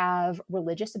who have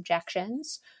religious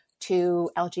objections to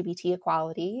LGBT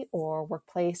equality or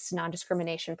workplace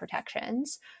non-discrimination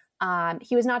protections,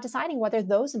 he was not deciding whether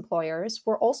those employers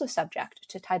were also subject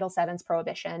to Title VII's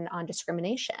prohibition on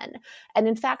discrimination. And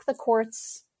in fact, the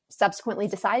court's subsequently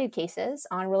decided cases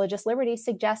on religious liberty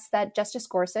suggests that Justice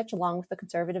Gorsuch, along with the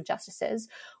conservative justices,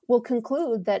 will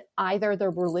conclude that either the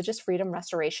Religious Freedom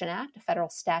Restoration Act, a federal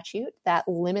statute that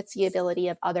limits the ability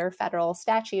of other federal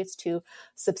statutes to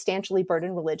substantially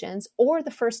burden religions, or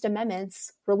the First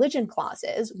Amendment's religion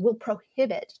clauses will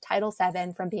prohibit Title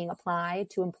VII from being applied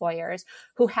to employers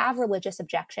who have religious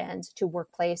objections to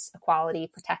workplace equality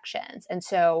protections. And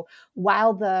so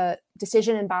while the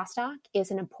decision in Bostock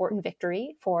is an important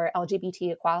victory for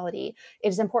LGBT equality, it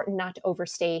is important not to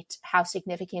overstate how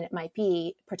significant it might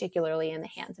be, particularly in the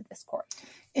hands of this court.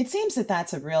 It seems that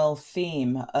that's a real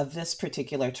theme of this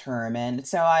particular term. And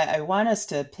so I want us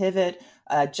to pivot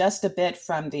just a bit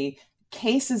from the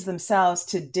cases themselves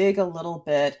to dig a little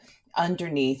bit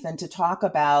underneath and to talk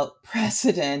about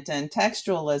precedent and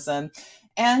textualism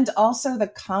and also the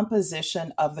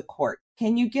composition of the court.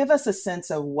 Can you give us a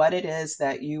sense of what it is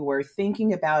that you were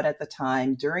thinking about at the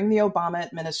time during the Obama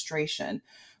administration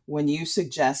when you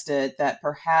suggested that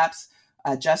perhaps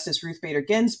Justice Ruth Bader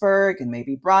Ginsburg and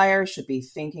maybe Breyer should be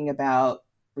thinking about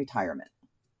retirement?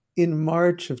 In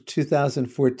March of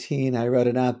 2014, I wrote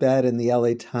an op-ed in the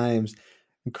LA Times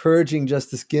encouraging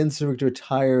Justice Ginsburg to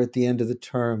retire at the end of the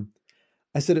term.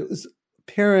 I said it was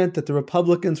apparent that the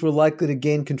Republicans were likely to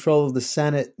gain control of the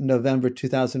Senate in November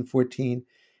 2014.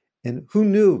 And who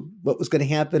knew what was going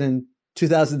to happen in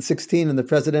 2016 in the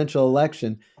presidential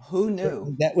election. Who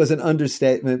knew? That was an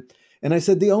understatement. And I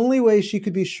said the only way she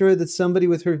could be sure that somebody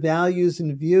with her values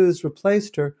and views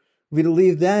replaced her would be to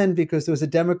leave then, because there was a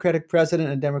Democratic president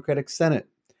and a Democratic Senate.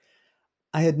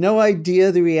 I had no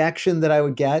idea the reaction that I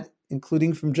would get,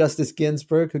 including from Justice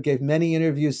Ginsburg, who gave many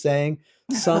interviews saying,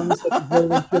 some such as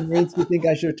William Chemerinsky think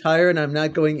I should retire and I'm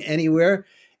not going anywhere.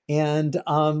 And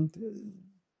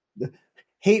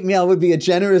hate mail would be a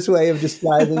generous way of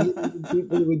describing it.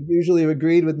 People who would usually have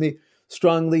agreed with me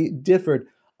strongly differed.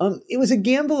 It was a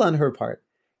gamble on her part.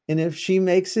 And if she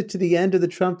makes it to the end of the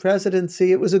Trump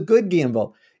presidency, it was a good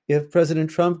gamble. If President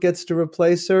Trump gets to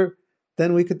replace her,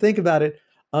 then we could think about it.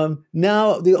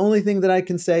 Now, the only thing that I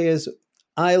can say is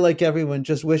I, like everyone,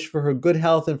 just wish for her good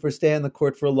health and for staying on the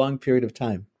court for a long period of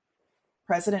time.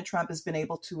 President Trump has been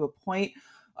able to appoint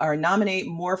or nominate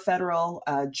more federal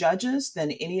judges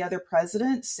than any other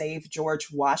president, save George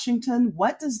Washington.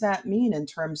 What does that mean in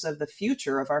terms of the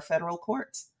future of our federal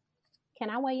courts? Can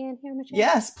I weigh in here, Michelle?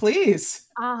 Yes, please.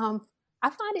 I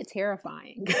find it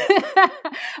terrifying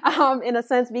in a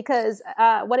sense, because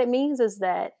what it means is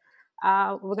that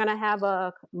we're going to have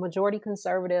a majority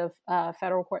conservative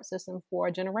federal court system for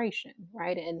a generation,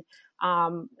 right? And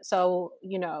so,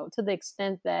 to the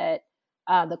extent that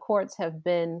the courts have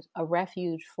been a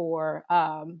refuge for,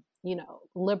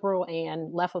 liberal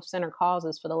and left of center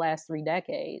causes for the last 3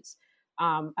 decades,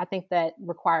 I think that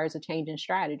requires a change in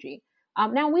strategy.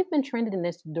 Now, we've been trending in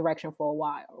this direction for a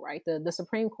while, right? The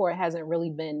Supreme Court hasn't really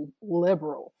been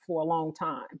liberal for a long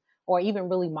time, or even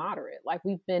really moderate. Like,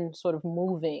 we've been sort of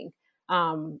moving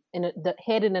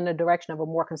headed in the direction of a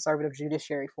more conservative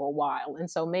judiciary for a while. And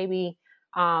so maybe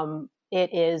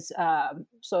it is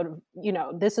sort of,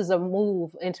 this is a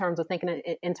move in terms of thinking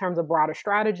in terms of broader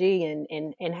strategy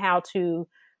and how to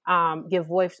give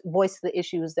voice to the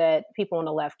issues that people on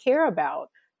the left care about.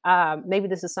 Maybe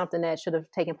this is something that should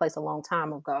have taken place a long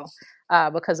time ago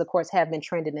because the courts have been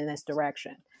trending in this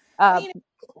direction.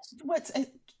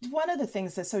 One of the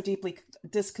things that's so deeply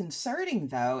disconcerting,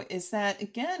 though, is that,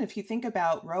 again, if you think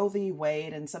about Roe v.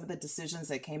 Wade and some of the decisions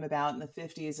that came about in the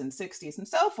 50s and 60s and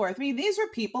so forth, I mean, these were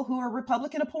people who were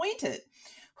Republican appointed,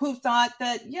 who thought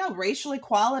that, racial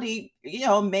equality,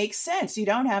 makes sense. You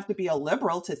don't have to be a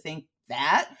liberal to think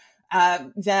that.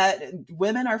 That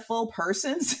women are full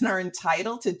persons and are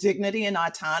entitled to dignity and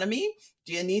autonomy.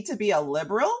 Do you need to be a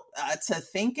liberal to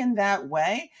think in that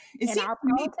way? In our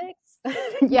politics?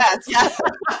 Yes.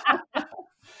 Oh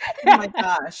my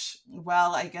gosh.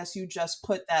 Well, I guess you just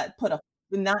put a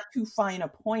not too fine a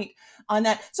point on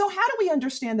that. So how do we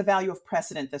understand the value of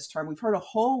precedent this term? We've heard a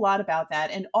whole lot about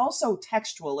that, and also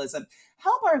textualism.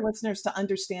 Help our listeners to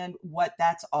understand what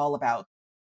that's all about.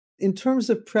 In terms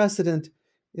of precedent,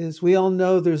 is we all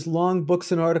know there's long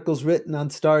books and articles written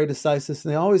on stare decisis,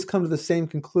 and they always come to the same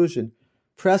conclusion.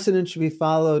 Precedent should be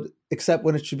followed except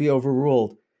when it should be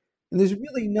overruled. And there's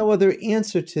really no other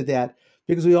answer to that,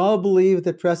 because we all believe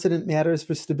that precedent matters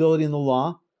for stability in the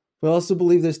law. We also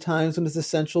believe there's times when it's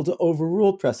essential to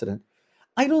overrule precedent.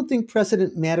 I don't think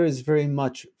precedent matters very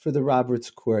much for the Roberts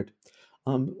Court.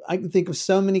 I can think of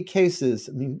so many cases,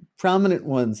 prominent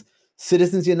ones.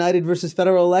 Citizens United versus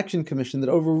Federal Election Commission that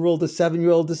overruled a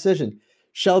 7-year-old decision.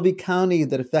 Shelby County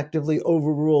that effectively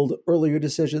overruled earlier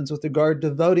decisions with regard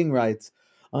to voting rights.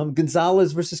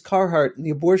 Gonzalez versus Carhart in the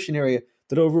abortion area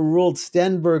that overruled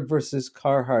Stenberg versus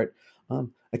Carhart.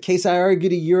 A case I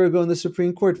argued a year ago in the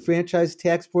Supreme Court, Franchise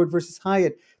Tax Board versus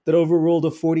Hyatt, that overruled a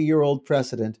 40-year-old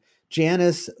precedent.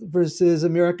 Janus versus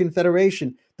American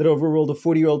Federation that overruled a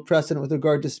 40-year-old precedent with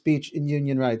regard to speech and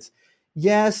union rights.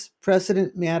 Yes,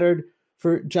 precedent mattered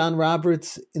for John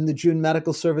Roberts in the June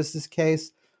Medical Services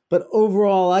case, but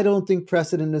overall, I don't think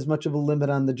precedent is much of a limit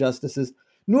on the justices,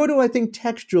 nor do I think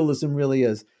textualism really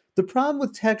is. The problem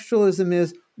with textualism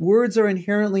is words are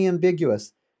inherently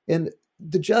ambiguous, and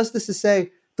the justices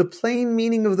say the plain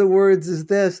meaning of the words is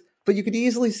this, but you could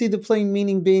easily see the plain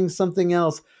meaning being something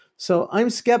else. So I'm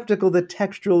skeptical that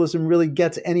textualism really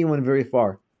gets anyone very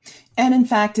far. And in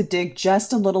fact, to dig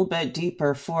just a little bit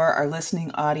deeper for our listening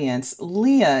audience,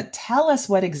 Leah, tell us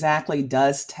what exactly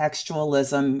does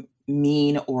textualism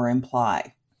mean or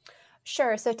imply?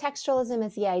 Sure. So textualism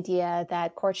is the idea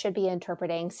that courts should be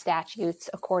interpreting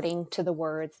statutes according to the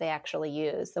words they actually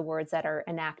use, the words that are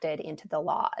enacted into the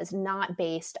laws, not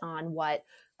based on what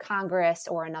Congress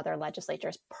or another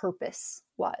legislature's purpose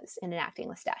was in enacting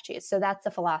the statutes. So that's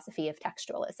the philosophy of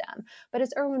textualism. But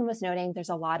as Erwin was noting, there's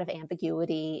a lot of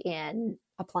ambiguity in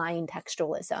applying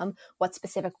textualism. What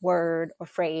specific word or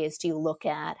phrase do you look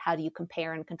at? How do you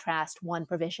compare and contrast one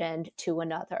provision to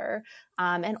another?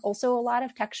 And also a lot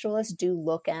of textualists do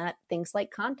look at things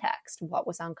like context. What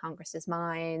was on Congress's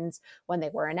minds when they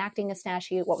were enacting a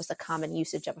statute? What was the common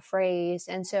usage of a phrase?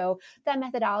 And so that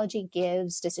methodology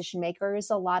gives decision makers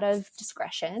a lot of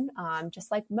discretion,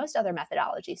 just like most other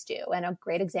methodologies do. And a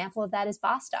great example of that is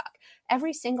Bostock.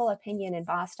 Every single opinion in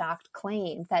Bostock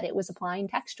claimed that it was applying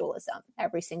textualism.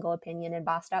 Every single opinion in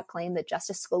Bostock claimed that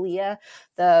Justice Scalia,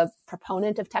 the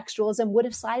proponent of textualism, would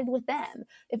have sided with them.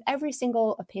 If every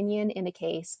single opinion in a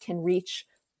case can reach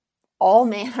all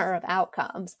manner of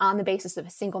outcomes on the basis of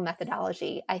a single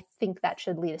methodology, I think that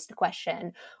should lead us to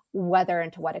question whether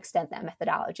and to what extent that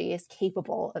methodology is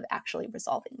capable of actually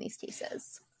resolving these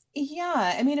cases.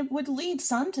 Yeah, I mean, it would lead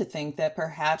some to think that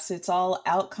perhaps it's all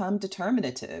outcome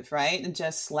determinative, right? And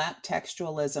just slap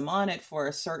textualism on it for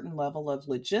a certain level of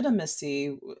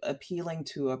legitimacy, appealing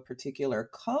to a particular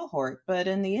cohort. But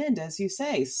in the end, as you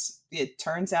say, it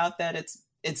turns out that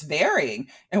it's varying.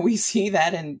 And we see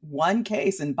that in one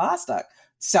case in Bostock.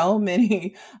 So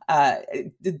many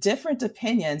different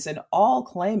opinions and all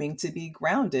claiming to be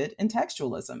grounded in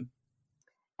textualism.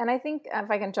 And I think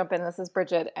if I can jump in, this is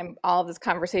Bridget. All of this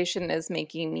conversation is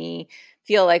making me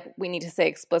feel like we need to say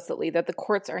explicitly that the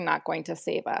courts are not going to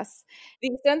save us.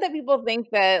 The extent that people think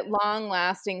that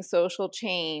long-lasting social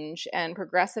change and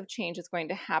progressive change is going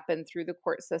to happen through the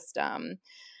court system,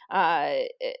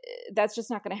 that's just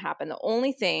not going to happen. The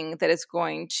only thing that is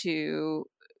going to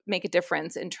make a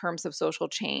difference in terms of social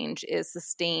change is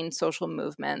sustained social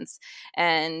movements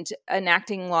and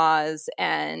enacting laws,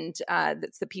 and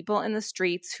it's the people in the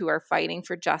streets who are fighting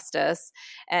for justice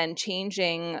and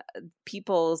changing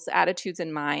people's attitudes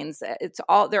and minds.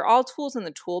 They're all tools in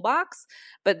the toolbox,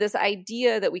 but this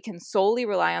idea that we can solely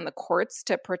rely on the courts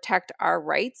to protect our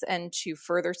rights and to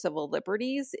further civil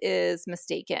liberties is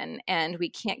mistaken, and we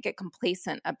can't get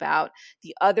complacent about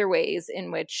the other ways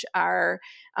in which are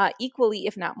equally,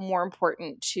 if not more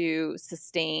important, to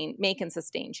make and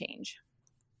sustain change.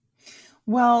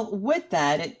 Well, with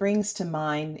that, it brings to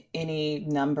mind any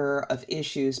number of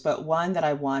issues, but one that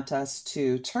I want us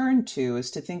to turn to is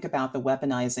to think about the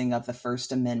weaponizing of the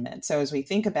First Amendment. So as we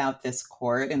think about this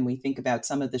court and we think about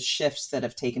some of the shifts that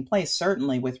have taken place,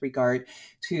 certainly with regard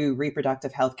to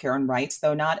reproductive health care and rights,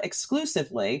 though not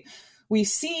exclusively, we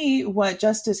see what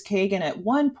Justice Kagan at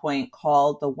one point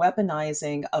called the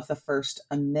weaponizing of the First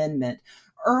Amendment.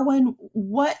 Erwin,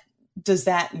 what does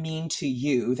that mean to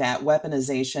you, that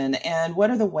weaponization, and what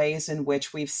are the ways in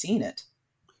which we've seen it?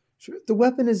 Sure. The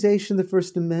weaponization of the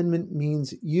First Amendment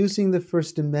means using the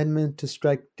First Amendment to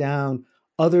strike down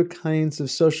other kinds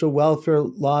of social welfare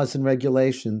laws and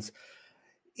regulations.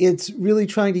 It's really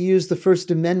trying to use the First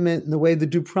Amendment in the way the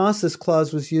Due Process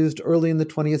Clause was used early in the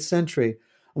 20th century.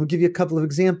 I'm going to give you a couple of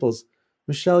examples.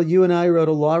 Michelle, you and I wrote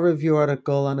a law review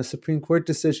article on a Supreme Court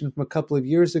decision from a couple of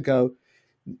years ago,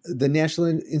 the National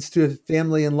Institute of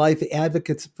Family and Life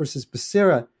Advocates versus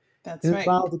Becerra. That's right.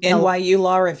 NYU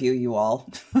Law Review, you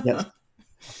all. Yes.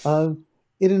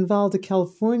 It involved a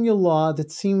California law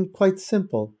that seemed quite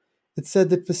simple. It said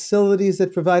that facilities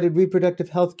that provided reproductive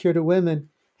health care to women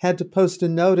had to post a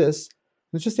notice.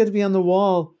 It just had to be on the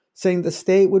wall saying the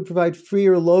state would provide free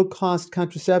or low-cost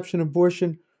contraception,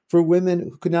 abortion for women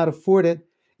who could not afford it.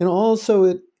 And also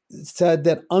it said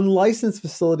that unlicensed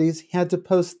facilities had to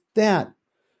post that.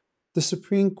 The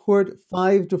Supreme Court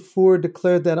 5-4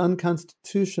 declared that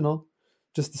unconstitutional.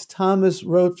 Justice Thomas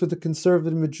wrote for the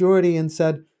conservative majority and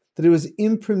said that it was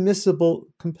impermissible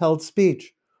compelled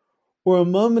speech. Or a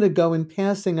moment ago in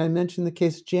passing, I mentioned the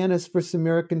case Janus versus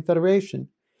American Federation.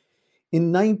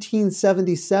 In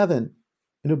 1977,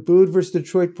 in Abood versus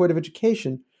Detroit Board of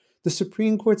Education, the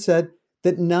Supreme Court said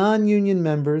that non-union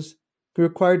members are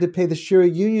required to pay the share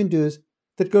of union dues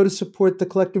that go to support the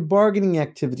collective bargaining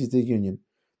activities of the union.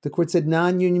 The court said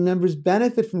non-union members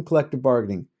benefit from collective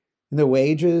bargaining in their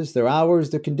wages, their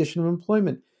hours, their condition of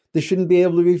employment. They shouldn't be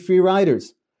able to be free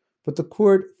riders. But the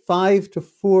court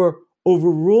 5-4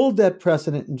 overruled that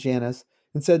precedent in Janus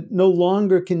and said no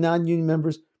longer can non-union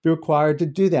members be required to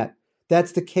do that.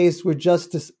 That's the case where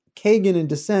Justice Kagan in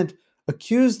dissent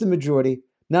accused the majority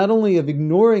not only of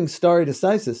ignoring stare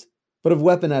decisis, but of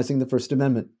weaponizing the First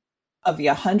Amendment. Of the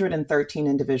 113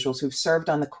 individuals who've served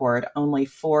on the court, only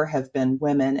 4 have been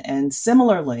women. And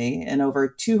similarly, in over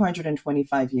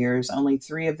 225 years, only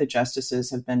 3 of the justices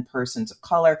have been persons of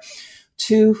color,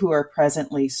 2 who are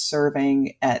presently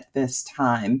serving at this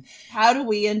time. How do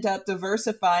we end up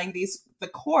diversifying the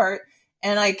court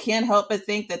And I can't help but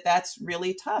think that that's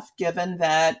really tough, given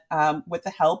that with the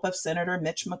help of Senator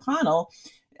Mitch McConnell,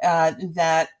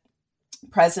 that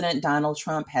President Donald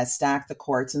Trump has stacked the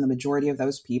courts, and the majority of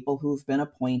those people who've been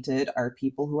appointed are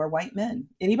people who are white men.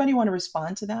 Anybody want to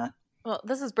respond to that? Well,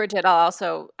 this is Bridget. I'll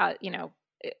also,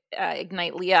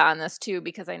 ignite Leah on this too,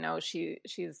 because I know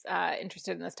she's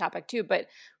interested in this topic too. But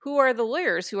who are the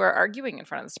lawyers who are arguing in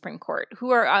front of the Supreme Court?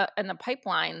 Who are in the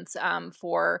pipelines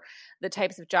for the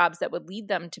types of jobs that would lead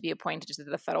them to be appointed to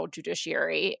the federal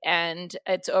judiciary? And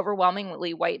it's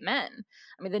overwhelmingly white men.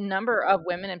 I mean, the number of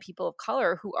women and people of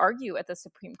color who argue at the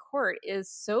Supreme Court is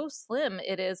so slim,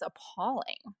 it is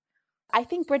appalling. I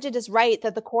think Bridget is right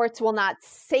that the courts will not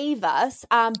save us.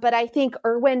 But I think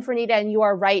Erwin, Fernita, and you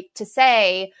are right to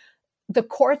say the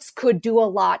courts could do a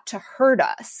lot to hurt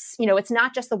us. You know, it's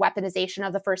not just the weaponization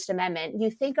of the First Amendment. You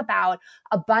think about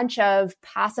a bunch of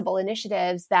possible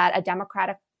initiatives that a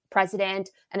Democratic president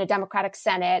and a Democratic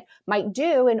Senate might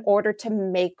do in order to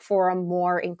make for a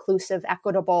more inclusive,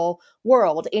 equitable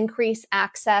world. Increase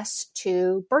access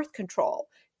to birth control,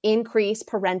 increase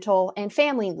parental and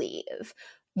family leave,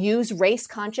 use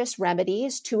race-conscious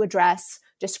remedies to address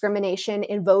discrimination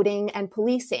in voting and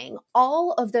policing.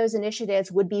 All of those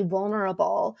initiatives would be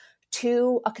vulnerable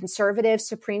to a conservative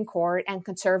Supreme Court and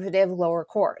conservative lower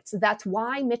courts. That's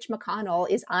why Mitch McConnell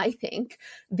is, I think,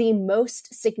 the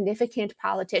most significant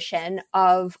politician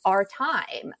of our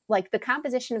time. Like, the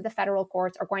composition of the federal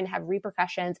courts are going to have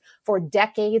repercussions for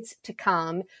decades to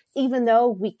come, even though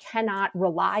we cannot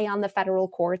rely on the federal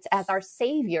courts as our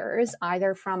saviors,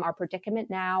 either from our predicament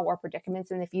now or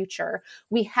predicaments in the future.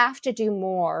 We have to do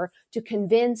more to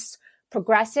convince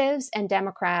progressives and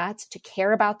Democrats to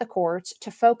care about the courts,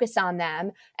 to focus on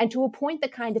them, and to appoint the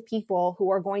kind of people who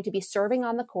are going to be serving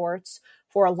on the courts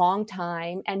for a long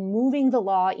time and moving the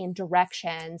law in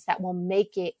directions that will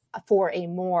make it for a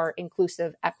more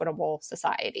inclusive, equitable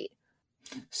society.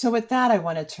 So with that, I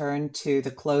want to turn to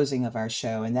the closing of our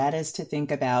show, and that is to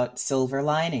think about silver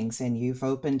linings. And you've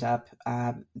opened up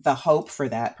the hope for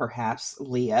that, perhaps,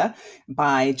 Leah,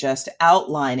 by just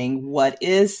outlining what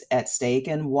is at stake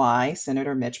and why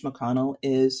Senator Mitch McConnell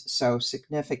is so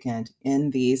significant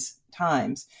in these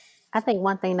times. I think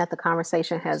one thing that the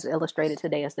conversation has illustrated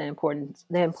today is the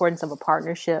importance of a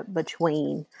partnership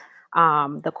between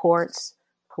the courts,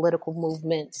 political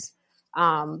movements,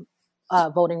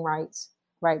 voting rights,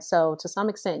 right? So to some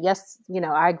extent, yes,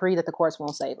 I agree that the courts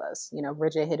won't save us.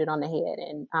 Bridget hit it on the head.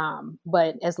 And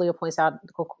but as Leah points out,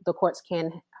 the courts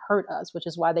can hurt us, which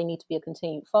is why they need to be a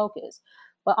continued focus.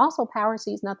 But also, power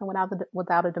sees nothing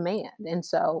without a demand. And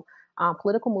so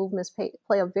political movements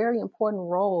play a very important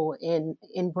role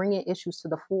in bringing issues to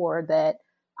the fore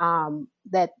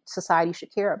that society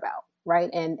should care about. Right.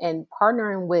 And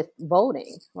partnering with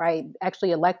voting, right.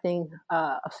 Actually electing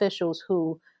officials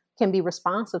who can be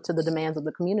responsive to the demands of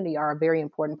the community are a very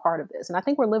important part of this. And I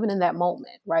think we're living in that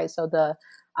moment. Right. So the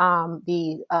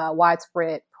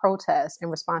widespread protests in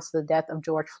response to the death of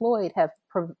George Floyd have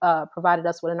provided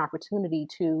us with an opportunity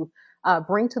to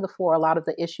bring to the fore a lot of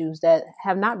the issues that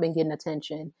have not been getting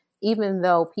attention, even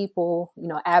though people,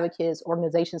 advocates,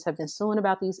 organizations have been suing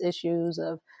about these issues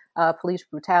of police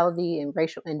brutality and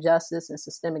racial injustice and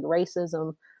systemic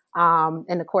racism.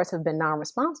 And the courts have been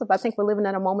non-responsive. I think we're living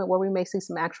at a moment where we may see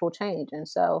some actual change. And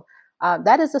so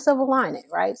that is the silver lining,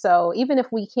 right? So even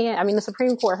if we can't, the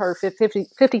Supreme Court heard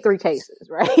 53 cases,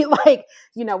 right?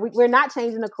 We're not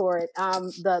changing the court.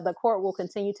 The court will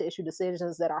continue to issue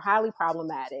decisions that are highly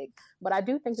problematic. But I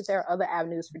do think that there are other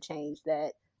avenues for change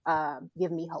that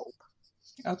give me hope.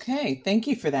 Okay, thank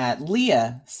you for that.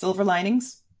 Leah, silver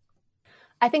linings?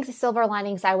 I think the silver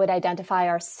linings I would identify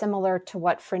are similar to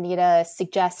what Fernita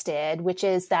suggested, which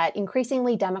is that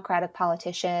increasingly Democratic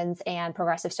politicians and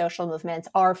progressive social movements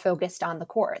are focused on the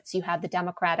courts. You have the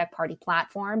Democratic Party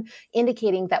platform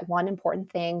indicating that one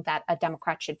important thing that a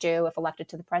Democrat should do if elected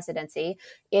to the presidency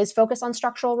is focus on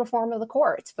structural reform of the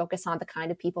courts, focus on the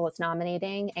kind of people it's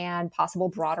nominating, and possible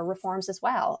broader reforms as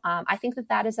well. I think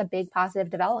that is a big positive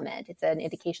development. It's an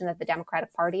indication that the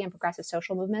Democratic Party and progressive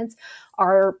social movements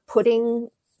are putting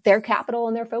their capital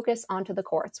and their focus onto the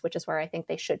courts, which is where I think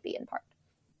they should be in part.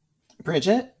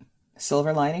 Bridget,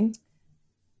 silver lining?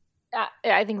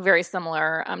 I think very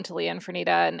similar to Leah and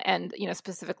Fernita. And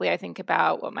specifically, I think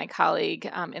about what my colleague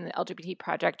in the LGBT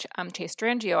Project, Chase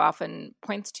Strangio, often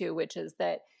points to, which is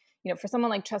that, for someone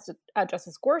like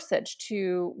Justice Gorsuch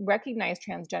to recognize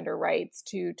transgender rights,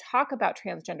 to talk about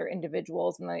transgender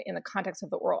individuals in the context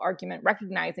of the oral argument,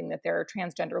 recognizing that there are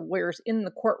transgender lawyers in the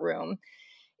courtroom,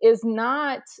 is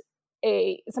not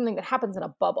something that happens in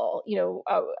a bubble,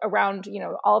 around,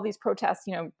 all of these protests.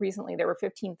 Recently there were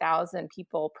 15,000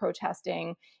 people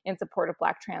protesting in support of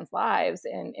Black trans lives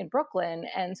in Brooklyn.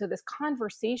 And so this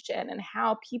conversation and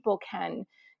how people can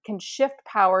shift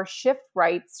power, shift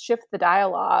rights, shift the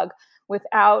dialogue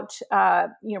without,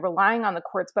 relying on the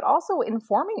courts, but also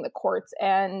informing the courts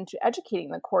and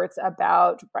educating the courts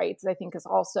about rights, I think is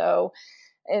also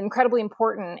incredibly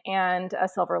important and a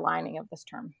silver lining of this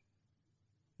term.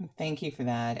 Thank you for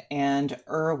that. And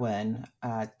Erwin,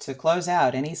 to close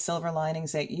out, any silver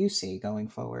linings that you see going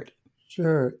forward?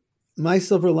 Sure. My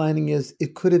silver lining is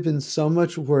it could have been so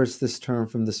much worse this term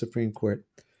from the Supreme Court.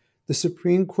 The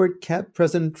Supreme Court kept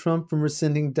President Trump from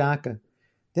rescinding DACA.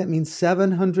 That means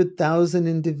 700,000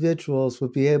 individuals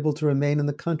would be able to remain in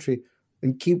the country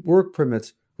and keep work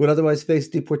permits who would otherwise face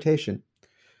deportation.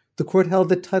 The court held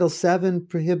that Title VII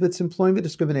prohibits employment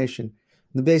discrimination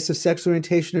on the basis of sexual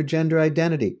orientation or gender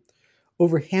identity.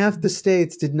 Over half the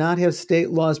states did not have state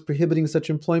laws prohibiting such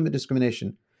employment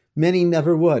discrimination. Many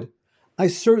never would. I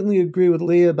certainly agree with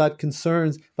Leah about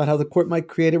concerns about how the court might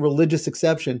create a religious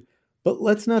exception. But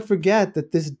let's not forget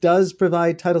that this does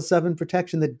provide Title VII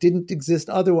protection that didn't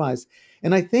exist otherwise.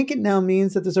 And I think it now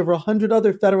means that there's over 100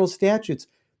 other federal statutes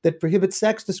that prohibit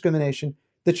sex discrimination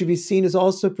that should be seen as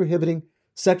also prohibiting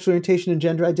sexual orientation and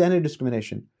gender identity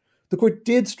discrimination. The court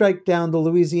did strike down the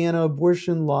Louisiana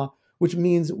abortion law, which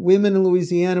means women in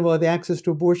Louisiana will have access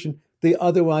to abortion they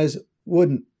otherwise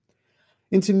wouldn't.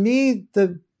 And to me,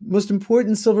 the most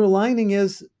important silver lining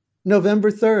is November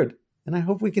 3rd. And I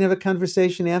hope we can have a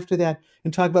conversation after that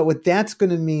and talk about what that's going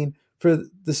to mean for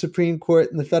the Supreme Court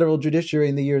and the federal judiciary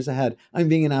in the years ahead. I'm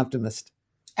being an optimist.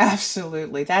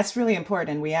 Absolutely. That's really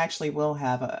important. And we actually will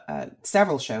have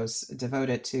several shows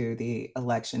devoted to the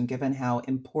election, given how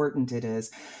important it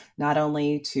is, not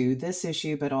only to this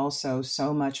issue, but also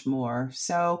so much more.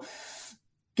 So,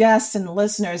 guests and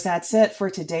listeners, that's it for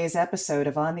today's episode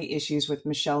of On the Issues with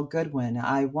Michele Goodwin.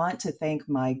 I want to thank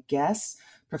my guests,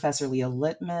 Professor Leah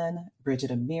Littman, Bridget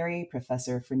Amiri,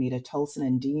 Professor Fernita Tolson,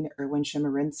 and Dean Erwin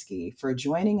Chemerinsky for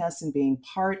joining us and being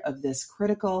part of this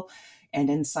critical and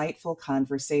insightful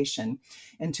conversation.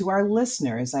 And to our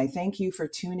listeners, I thank you for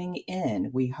tuning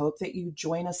in. We hope that you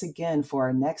join us again for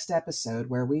our next episode,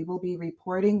 where we will be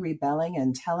reporting, rebelling,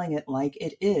 and telling it like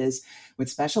it is, with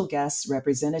special guests,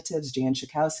 Representatives Jan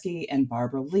Schakowsky and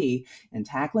Barbara Lee, and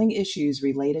tackling issues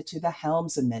related to the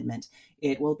Helms Amendment.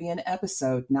 It will be an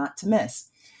episode not to miss.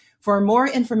 For more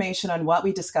information on what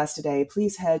we discussed today,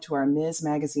 please head to our Ms.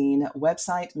 Magazine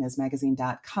website,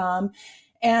 msmagazine.com.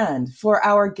 And for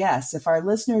our guests, if our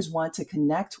listeners want to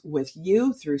connect with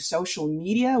you through social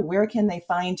media, where can they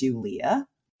find you, Leah?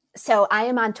 So I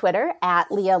am on Twitter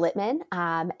at Leah Littman,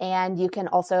 and you can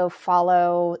also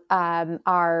follow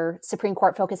our Supreme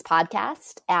Court Focus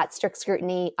podcast at Strict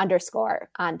Scrutiny _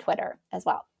 on Twitter as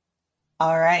well.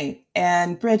 All right.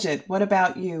 And Bridget, what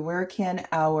about you? Where can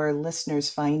our listeners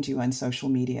find you on social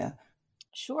media?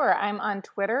 Sure. I'm on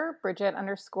Twitter, Bridget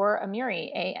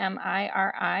 _Amiri,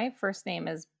 Amiri. First name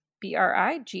is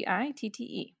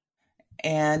Brigitte.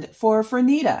 And for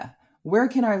Fernita, where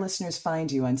can our listeners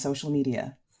find you on social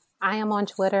media? I am on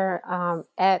Twitter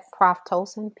at Prof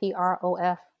Tolson,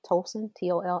 PROF Tolson,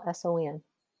 TOLSON.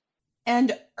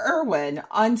 And Erwin,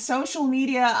 on social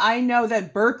media, I know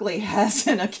that Berkeley has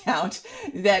an account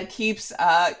that keeps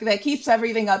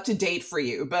everything up to date for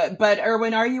you. But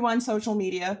Erwin, are you on social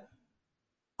media?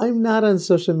 I'm not on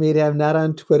social media. I'm not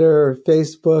on Twitter or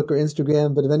Facebook or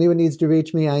Instagram. But if anyone needs to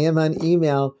reach me, I am on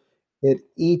email at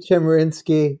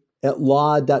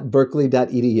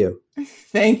echemerinsky@law.berkeley.edu.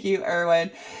 Thank you,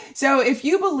 Erwin. So if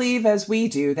you believe, as we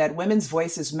do, that women's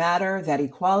voices matter, that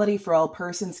equality for all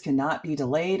persons cannot be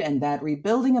delayed, and that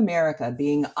rebuilding America,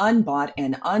 being unbought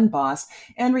and unbossed,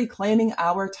 and reclaiming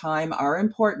our time are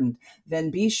important,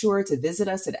 then be sure to visit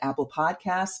us at Apple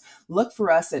Podcasts. Look for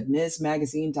us at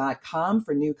MsMagazine.com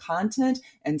for new content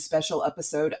and special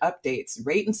episode updates.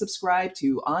 Rate and subscribe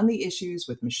to On the Issues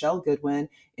with Michele Goodwin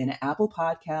in Apple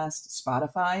Podcasts,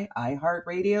 Spotify,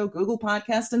 iHeartRadio, Google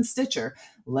Podcasts, and Stitcher.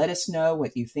 Let us know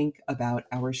what you think about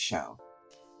our show.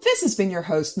 This has been your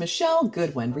host, Michele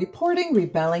Goodwin, reporting,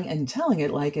 rebelling, and telling it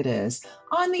like it is.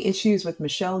 On the Issues with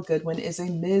Michele Goodwin is a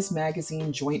Ms.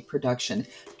 Magazine joint production.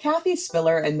 Kathy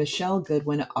Spiller and Michele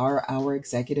Goodwin are our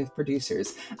executive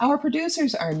producers. Our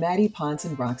producers are Maddie Ponce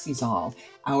and Roxy Zoll.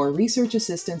 Our research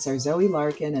assistants are Zoe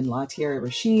Larkin and Latiera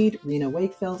Rashid, Rena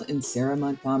Wakefield, and Sarah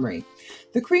Montgomery.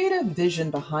 The creative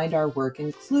vision behind our work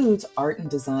includes art and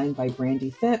design by Brandy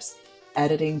Phipps,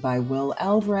 editing by Will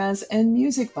Alvarez, and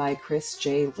music by Chris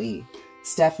J. Lee.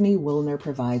 Stephanie Wilner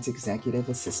provides executive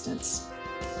assistance.